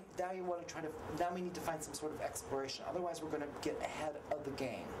now you want to now we need to find some sort of exploration. Otherwise, we're going to get ahead of the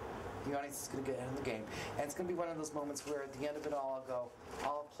game. The audience is going to get ahead of the game. And it's going to be one of those moments where at the end of it all,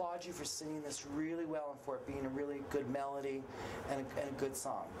 I'll applaud you for singing this really well and for it being a really good melody and a good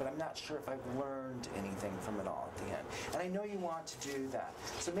song. But I'm not sure if I've learned anything from it all at the end. And I know you want to do that.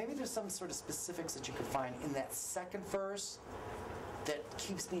 So maybe there's some sort of specifics that you could find in that second verse that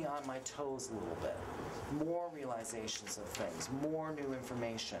keeps me on my toes a little bit. More realizations of things, more new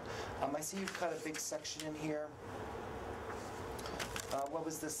information. I see you've cut a big section in here. What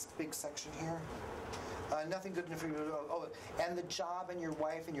was this big section here? Nothing good enough for you. Oh, and the job and your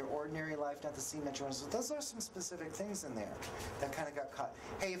wife and your ordinary life, not the scene that you want to. So those are some specific things in there that kind of got cut.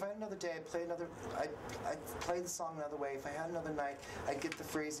 Hey, if I had another day, I'd play the song another way. If I had another night, I'd get the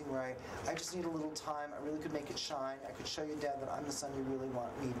phrasing right. I just need a little time. I really could make it shine. I could show you, Dad, that I'm the son you really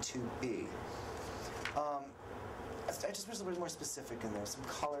want me to be. I just wish there was more specific in there, some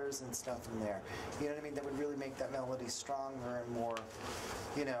colors and stuff in there. You know what I mean? That would really make that melody stronger and more,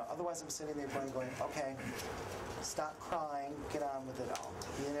 Otherwise, I'm sitting there going, okay, stop crying, get on with it all.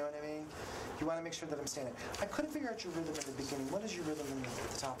 You know what I mean? You want to make sure that I'm standing. I couldn't figure out your rhythm in the beginning. What is your rhythm at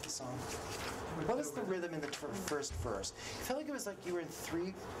the top of the song? What is the rhythm in the first verse? I felt like it was like you were in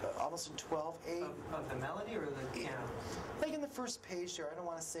 3, almost in 12/8. Of the melody or the piano? Like in the first page there, I don't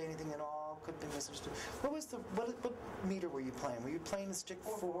want to say anything at all. Could be misunderstood. What meter were you playing? Were you playing the stick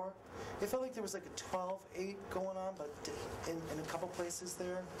 4? It felt like there was like a 12/8 going on, but in a couple places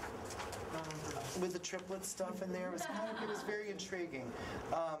there, with the triplet stuff in there, it was very intriguing.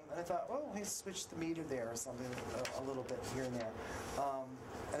 And I thought, oh, he switched the meter there or something a little bit here and there.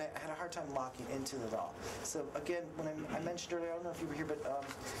 And I had a hard time locking into it all. So again, when I mentioned earlier, I don't know if you were here, but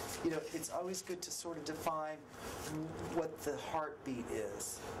it's always good to sort of define what the heartbeat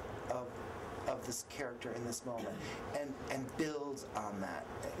is of this character in this moment, and build on that,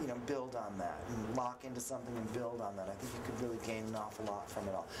 and lock into something and build on that. I think you could really gain an awful lot from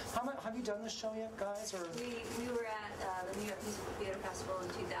it all. Have you done this show yet, guys? Or We were at the New York Musical Theater Festival in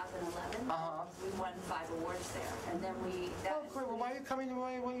 2011. We won 5 awards there, and then oh, great. Well, why are you coming?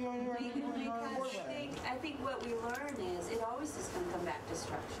 I think what we learn is it always is going to come back to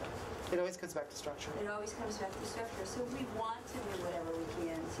structure. It always comes back to structure. It always comes back to structure. So we want to do whatever we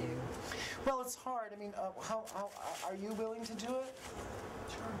can to. Well, it's hard. I mean, how are you willing to do it?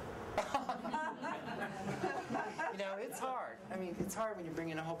 Sure. It's hard. I mean, it's hard when you bring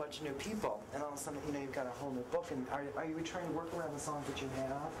in a whole bunch of new people, and all of a sudden, you've got a whole new book. And are you trying to work around the songs that you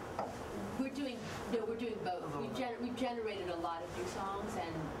have? We're doing both. We've generated a lot of new songs,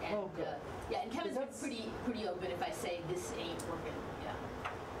 and oh, good. And Kevin's been pretty open if I say this ain't working. Yeah.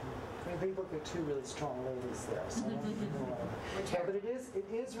 I mean, they look like 2 really strong ladies there. So yeah, but it is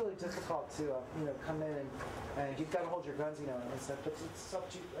really difficult to come in and you've got to hold your guns, and stuff. But it's up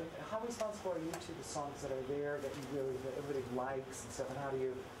to you. How responsible are you to the songs that are there that everybody likes and stuff? And how do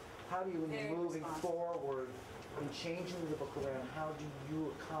you when you're moving forward and changing the book around, how do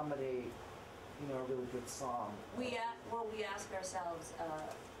you accommodate a really good song? We ask ourselves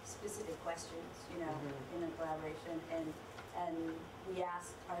specific questions, in a collaboration, and we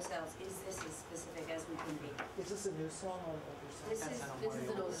ask ourselves, is this as specific as we can be? Is this a new song or an older song? This is one of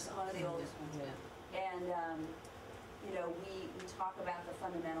the oldest ones. Yeah. And we talk about the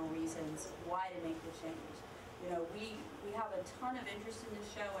fundamental reasons why to make the change. We have a ton of interest in this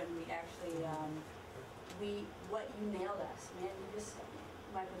show, and we actually you nailed us, man.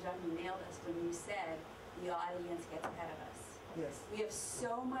 Michael John, you nailed us when you said the audience gets ahead of us. Yes. We have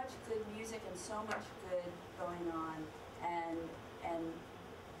so much good music and so much good going on, and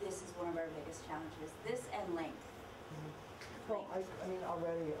this is one of our biggest challenges. This and length. Mm-hmm. Well, I mean,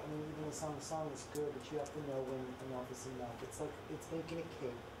 even the song is good, but you have to know when enough is enough. It's like it's making a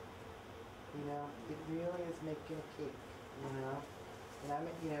cake. You know, it really is making a cake. You know, and I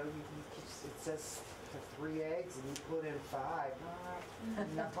mean, you know, it says 3 eggs and you put in 5.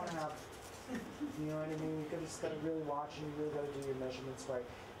 Not enough. You know what I mean? You just got to really watch and you really got to do your measurements right.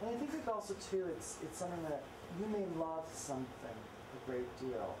 And I think it also too, it's something that you may love something a great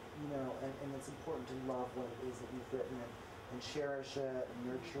deal, you know, and it's important to love what it is that you've written and cherish it and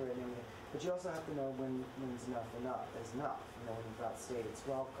nurture it and everything. But you also have to know when's enough is enough. You know, when you've outstayed its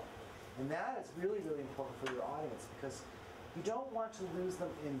welcome. And that is really, really important for your audience because you don't want to lose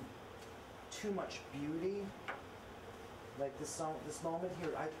them in too much beauty. Like this moment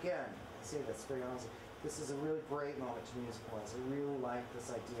here, again, I say this very honestly, this is a really great moment to musicalize. I really like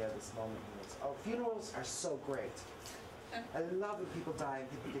this idea of this moment here. Funerals are so great. I love when people die and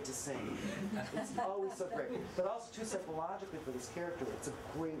people get to sing. It's always so great. But also, too, psychologically for this character, it's a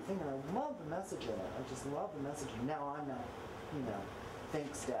great thing. And I love the message in it. I just love the message. Now I'm not, you know,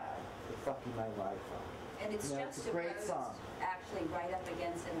 thanks, Dad, for fucking my life up. And it's just just a great song. Actually, right up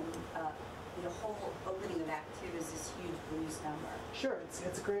against it. The whole opening of Act 2 is this huge blues number. Sure, it's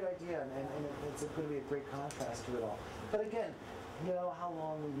a great idea, and it's going to be a great contrast to it all. But again, you know how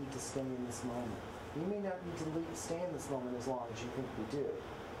long we need to stay in this moment. We may not need to stay in this moment as long as you think we do.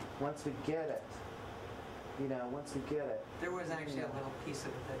 Once we get it, you know, There was actually a little piece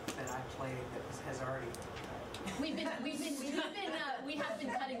of it that I played that has already. We have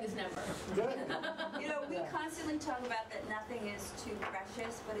been cutting this number. Good. You know, we constantly talk about that nothing is too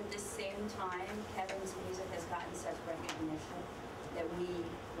precious, but at the same time, Kevin's music has gotten such recognition that we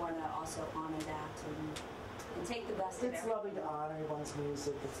want to also honor that and take the best of It's everything. lovely to honor one's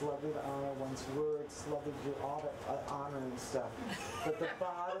music. It's lovely to honor one's words. It's lovely to do all that honoring stuff. But the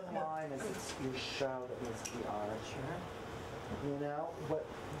bottom line is it's your show that needs to be honored. Sure. You know, what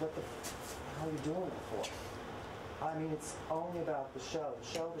the hell are you doing it for? I mean, it's only about the show. The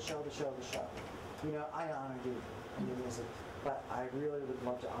show. You know, I honor you and your music, but I really would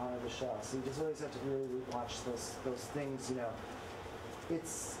love to honor the show. So you just always have to really watch those things, you know. I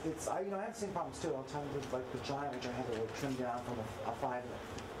have the same problems too. I'll tell you with like the Giant, which I had to trim down from a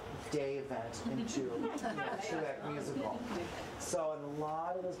 5-day event into a 2-act musical. So, and a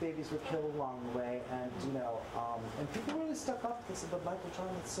lot of those babies were killed along the way, and you know, and people really stuck up. They said, "But Michael John,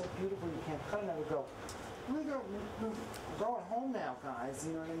 it's so beautiful, you can't cut it." And I would go, we're going home now, guys.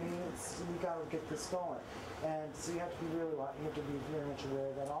 You know what I mean? We got to get this going, and so you have to be very much aware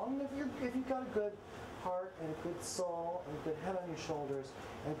of that all. And if you've got a good heart and a good soul and a good head on your shoulders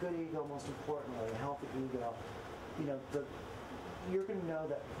and a good ego, most importantly, a healthy ego, you know, you're going to know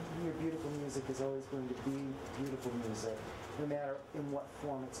that your beautiful music is always going to be beautiful music, no matter in what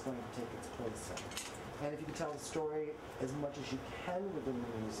form it's going to take its place in. And if you can tell the story as much as you can within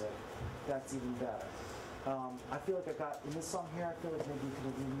the music, that's even better. I feel like I got, in this song here, I feel like maybe you could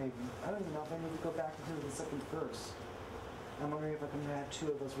have I don't even know if I need to go back into the second verse. I'm wondering if I can add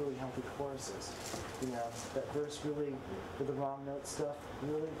 2 of those really healthy choruses. You know, that verse really, with the wrong note stuff,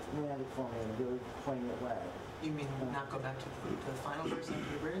 really landed for me in a really poignant way. You mean not go back to the final verse of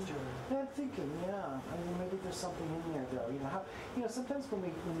the bridge, or? Yeah, I'm thinking, yeah. I mean, maybe there's something in there, though. You know, sometimes when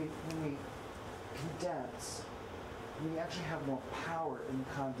we condense, we actually have more power in the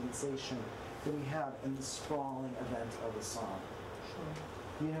condensation than we have in the sprawling event of a song.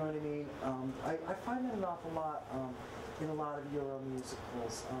 Sure. You know what I mean? I find that an awful lot in a lot of Euro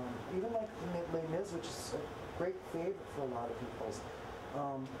musicals. Even like Les Mis, which is a great favorite for a lot of people's.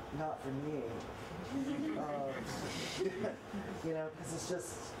 Not for me. You know, because it's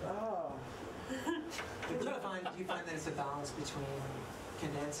just, But do you find that it's a balance between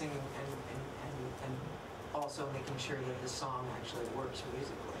condensing and also making sure that the song actually works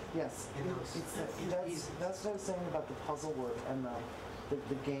musically? Yes, that's what I was saying about the puzzle work and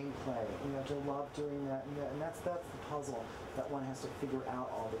the gameplay. You have to love doing that, and that's the puzzle that one has to figure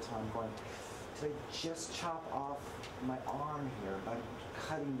out all the time. Going, did I just chop off my arm here by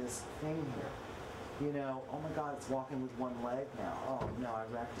cutting this thing here? You know, oh my God, it's walking with one leg now. Oh no, I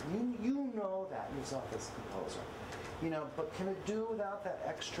wrecked it. You know that yourself as a composer. You know, but can it do without that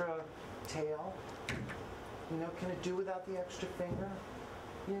extra tail? You know, can it do without the extra finger?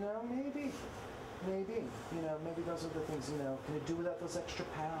 You know, maybe. You know, maybe those are the things, you know, can it do without those extra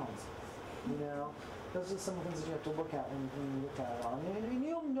pounds? You know, those are some of the things that you have to look at when you look at it all. And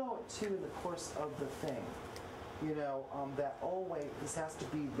you'll know it too in the course of the thing. You know, that, oh wait, this has to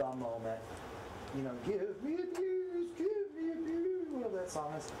be the moment. You know, give me abuse, whatever that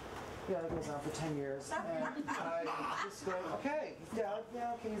song is. Yeah, that goes on for 10 years. And I just go, okay, yeah,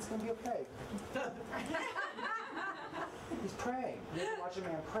 okay, it's going to be okay. He's praying. You have to watch a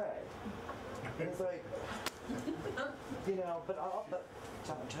man pray. And it's like, You know, but I'll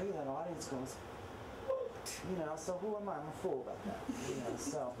tell you that audience goes, you know, so who am I? I'm a fool about that. You know,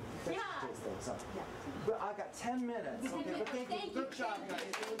 so that's today's thing. So, but I got 10 minutes. Okay, but thank you. Good job, guys.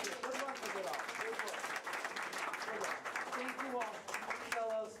 Good luck with it all. Good luck. Thank you all,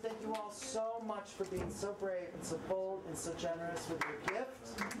 fellows. Thank you all so much for being so brave and so bold and so generous with your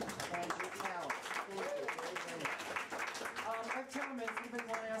gift and your talent. Thank you. I have 10 minutes. Anybody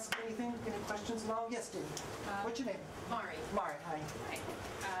want to ask anything? Any questions at all? Yes, Dave. What's your name? Mari. Mari, hi.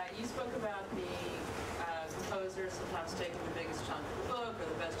 Hi. You spoke about the composer sometimes taking the biggest chunk of the book or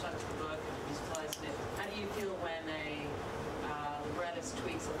the best chunk of the book and utilizing it. How do you feel when a librettist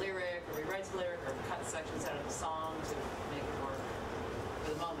tweaks a lyric or rewrites a lyric or cuts sections out of the song to make it work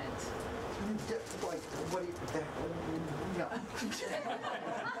for the moment? Like, what do you... No.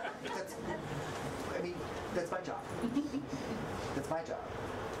 That's my job. That's my job.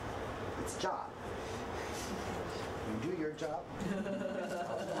 It's a job. You do your job, I'll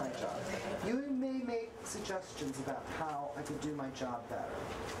do my job. You may make suggestions about how I could do my job better.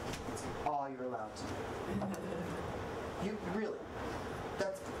 It's all you're allowed to do. You really.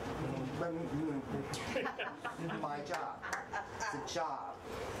 That's my job. It's a job.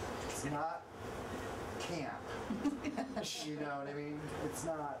 It's not camp. You know what I mean? It's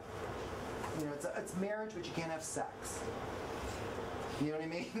not, you know, it's marriage, but you can't have sex. You know what I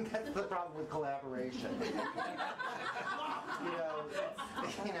mean? That's the problem with collaboration.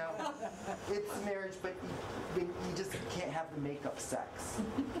 you know, it's marriage, but you just can't have the makeup sex.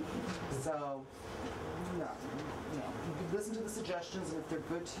 So, no. You can listen to the suggestions, and if they're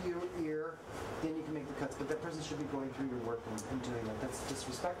good to your ear, then you can make the cuts. But that person should be going through your work and doing it. That's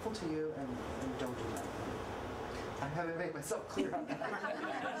disrespectful to you, and don't do that. I haven't made myself clear on that.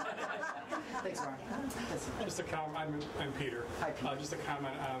 Thanks, Mark. Just a comment. I'm Peter. Hi, Peter. Just a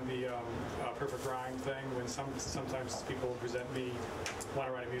comment on the perfect rhyme thing. When sometimes people present me want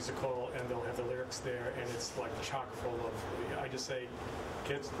to write a musical and they'll have the lyrics there and it's like chock full of. I just say,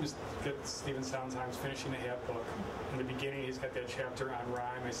 get Stephen Sondheim's Finishing the Hat book. In the beginning, he's got that chapter on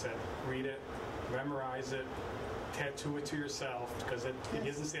rhyme. I said, read it, memorize it. Tattoo it to yourself because it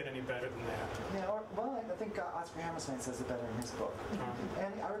doesn't say it any better than that. Yeah, I think Oscar Hammerstein says it better in his book.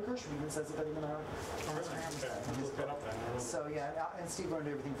 And Ira Gershwin even says it better than Oscar Hammerstein in his book. So and Steve learned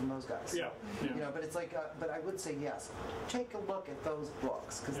everything from those guys. Yeah. You know, but it's like, but I would say yes. Take a look at those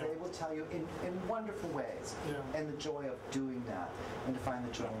books because they will tell you in wonderful ways and the joy of doing that and to find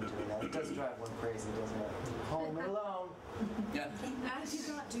the joy in doing that. It does drive one crazy, doesn't it? Home and alone. I did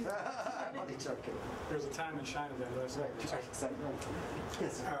not do that. I'm only joking. There's a time and shine of that. That's right. Exactly.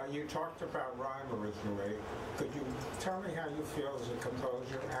 Yes. You talked about rhyme originally. Could you tell me how you feel as a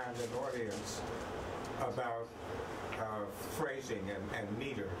composer and an audience about phrasing and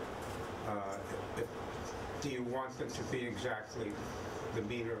meter? Do you want them to be exactly the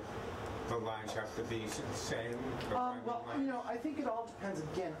meter? The lines have to be the same? Well, you know, I think it all depends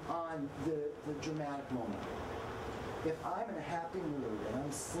again on the dramatic moment. If I'm in a happy mood and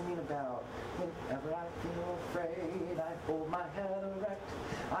I'm singing about whenever I feel afraid, I hold my head erect,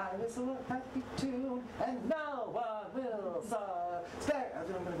 I whistle a happy tune, and no one will suspect. I'm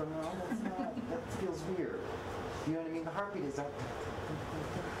going to go, no, that's not, that feels weird. You know what I mean? The heartbeat is up.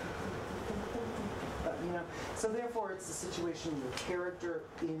 You know, so therefore it's the situation, the character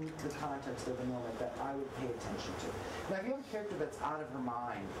in the context of the moment that I would pay attention to. Now, if you have a character that's out of her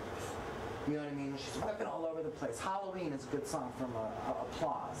mind, you know what I mean? She's whipping all over the place. Halloween is a good song from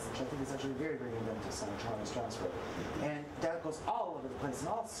Applause, which I think is actually a very, very inventive song Charlie Strauss wrote. And that goes all over the place in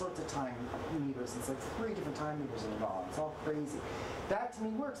all sorts of time meters. It's like 3 different time meters involved. It's all crazy. That to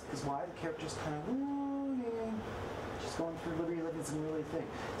me works because why? The character's kind of just going through reliving some really thing.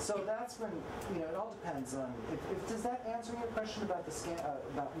 So that's when, you know, it all depends on, does that answer your question about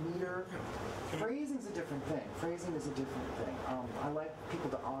about meter? Phrasing is a different thing. Phrasing is a different thing. I like people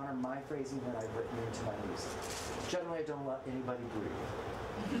to honor my phrasing that I've written into my music. Generally, I don't let anybody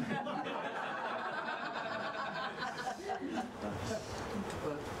breathe.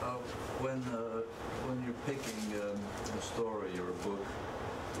 But when you're picking a story or a book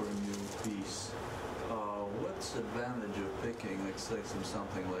for a new piece, what's the advantage of picking, let's say,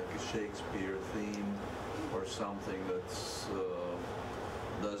 something like a Shakespeare theme or something that's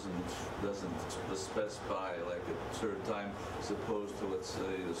doesn't specify like a certain time, as opposed to, let's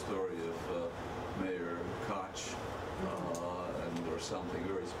say, the story of Mayor Koch or something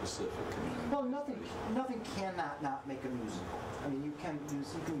very specific? Well, nothing cannot not make a musical. I mean, you can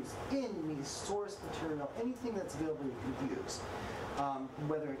use any source material, anything that's available you can use.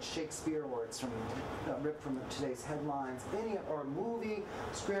 Whether it's Shakespeare or it's from ripped from today's headlines, or a movie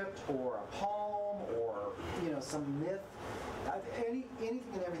script or a poem or some myth. Anything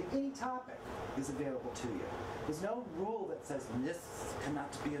and everything, any topic is available to you. There's no rule that says this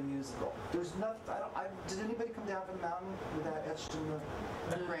cannot be a musical. There's nothing. Did anybody come down from the mountain with that etched in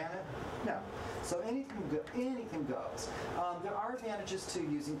the granite? No. So anything goes. There are advantages to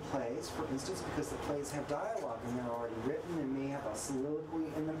using plays, for instance, because the plays have dialogue and they're already written and may have a soliloquy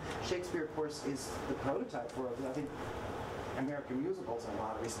in them. Shakespeare, of course, is the prototype for it. I think American musicals in a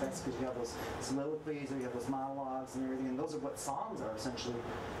lot of respects, because you have those soliloquies or you have those monologues and everything, and those are what songs are essentially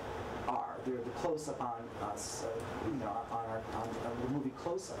are. They're the close-up on us, on the movie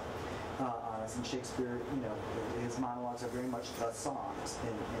close-up on us. And Shakespeare, his monologues are very much the songs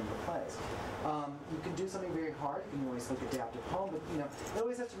in the plays. You can do something very hard. You can always adapt a poem, but it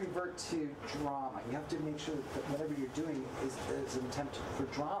always has to revert to drama. You have to make sure that whatever you're doing is an attempt for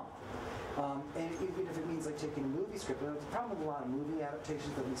drama. And even if it means taking a movie script, the problem with a lot of movie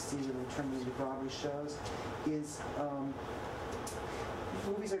adaptations that we see that are turned into Broadway shows is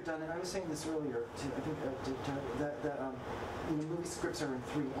movies are done, and I was saying this earlier, that movie scripts are in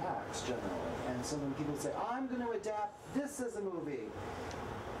 3 acts generally, and so when people say, I'm going to adapt this as a movie,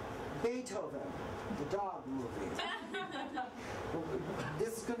 Beethoven, the dog movie.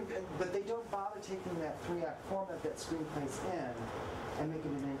 This is going to be, but they don't bother taking that 3-act format that screenplay's in and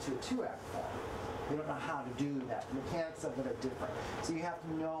making it into a 2-act form. They don't know how to do that. The mechanics of it are different. So you have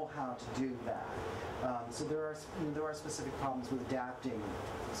to know how to do that. So there are specific problems with adapting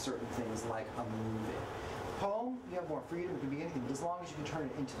certain things like a movie. Poem, you have more freedom. It can be anything, but as long as you can turn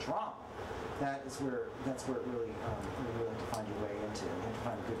it into drama, that's where it really you really have to find your way into. You have to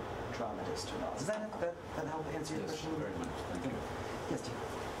find a good dramatist or not. Does that help answer your question? Yes, very much. Thank you. Yes, Tim.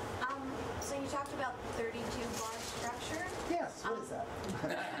 So you talked about 32-bar structure. Yes. What is that?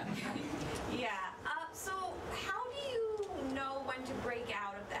 Yeah. So how do you know when to break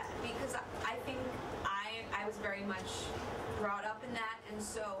out of that? Because I think I was very much brought up in that, and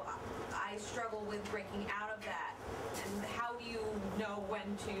so I struggle with breaking out of that. And how do you know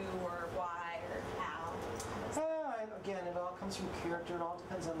when to, or why, or how? Again, it all comes from character. It all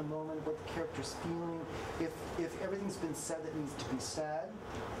depends on the moment, what the character's feeling. If everything's been said that needs to be said,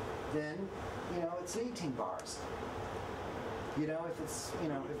 then it's 18 bars. If it's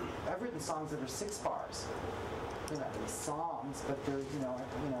if I've written songs that are 6 bars. They're not really songs, but they're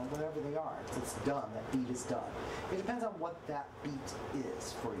whatever they are. It's done. That beat is done. It depends on what that beat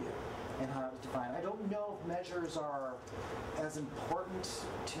is for you and how it's defined. I don't know if measures are as important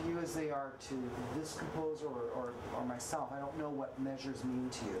to you as they are to this composer or myself. I don't know what measures mean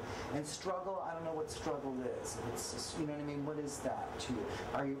to you. And struggle, I don't know what struggle is. It's just, what I mean? What is that to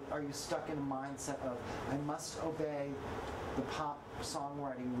you? Are you stuck in a mindset of I must obey the pop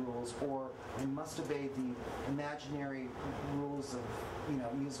songwriting rules, or I must obey the imaginary rules of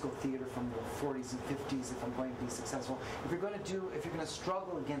musical theater from the 40s and 50s if I'm going to be successful? If you're going to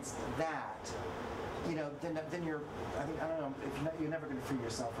struggle against that, then you're, I don't know, you're never going to free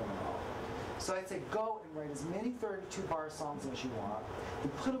yourself from it all. So I'd say go and write as many 32-bar songs as you want,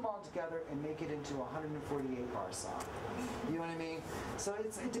 and put them all together and make it into a 148-bar song. You know what I mean? So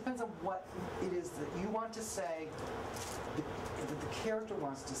it depends on what it is that you want to say, that the character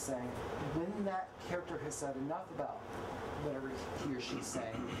wants to say, when that character has said enough about whatever he or she's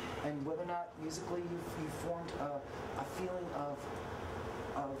saying, and whether or not musically you've formed a feeling of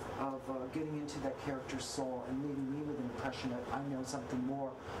getting into that character's soul and leaving me with an impression that I know something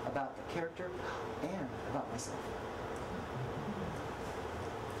more about the character and about myself.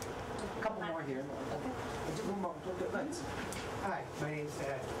 A couple more here. Hi, my name's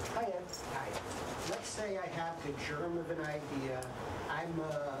Ed. Hi, Ed. Hi. Let's say I have the germ of an idea. I'm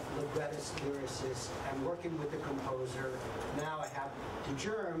a librettist lyricist. I'm working with the composer. Now I have the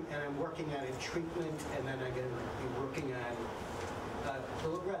germ, and I'm working on a treatment, and then I'm going to be working on the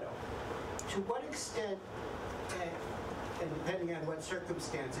libretto. To what extent, and depending on what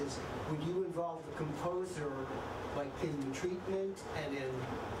circumstances, would you involve the composer, like in the treatment and in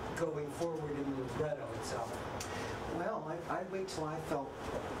going forward in the libretto itself? Well, I'd wait till I felt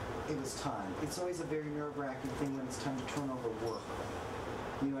it was time. It's always a very nerve-wracking thing when it's time to turn over work.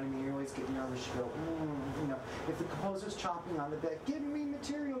 You know what I mean? You always get nervous. You go, if the composer's chomping on the bit, give me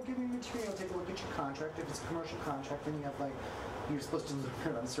material, take a look at your contract. If it's a commercial contract, then you have you're supposed to deliver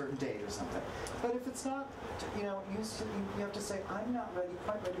it on a certain date or something. But if it's not, you have to say, I'm not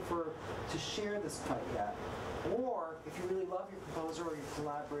quite ready to share this quite yet. Or if you really love your composer or your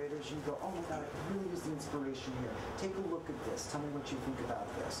collaborators, you go, oh my God, I could really use the inspiration here. Take a look at this. Tell me what you think about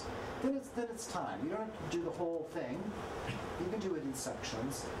this. Then it's time. You don't have to do the whole thing. You can do it in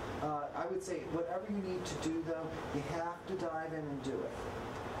sections. I would say whatever you need to do, though, you have to dive in and do it.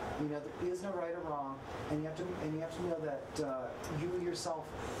 There is is no right or wrong, and you have to know that you yourself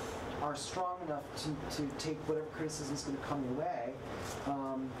are strong enough to take whatever criticism is going to come your way,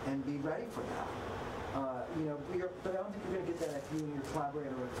 and be ready for that. But I don't think you're going to get that if you and your collaborator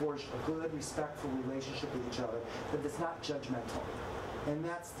have forged a good, respectful relationship with each other, that it's not judgmental. And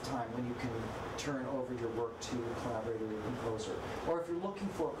that's the time when you can turn over your work to a collaborator or a composer. Or if you're looking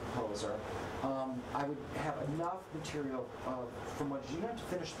for a composer, I would have enough material from what you don't have to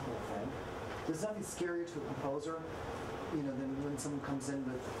finish the whole thing. There's nothing scarier to a composer, than when someone comes in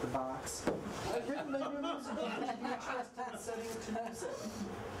with the box. I've written my new music. Would you be interested in setting it to music?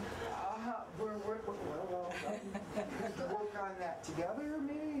 We'll work on that together,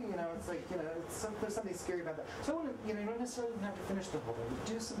 maybe. It's like, there's something scary about that. So I want to, you don't necessarily have to finish the whole thing. But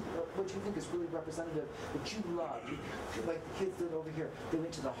do some what you think is really representative, that you love. Like the kids did over here. They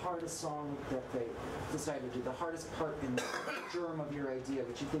went to the hardest song that they decided to do, the hardest part in the germ of your idea,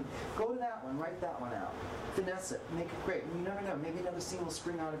 which you think, go to that one, write that one out, finesse it, make it great. And you never know, maybe another scene will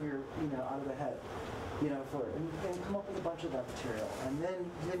spring out of your, out of the head. For it, and come up with a bunch of that material, and then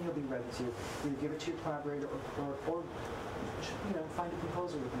you'll be ready to either give it to your collaborator or find a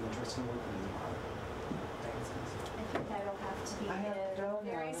composer who would be interested in working with you on it. I think that'll have to be I it. don't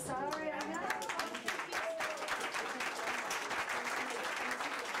know. Very sorry. I know.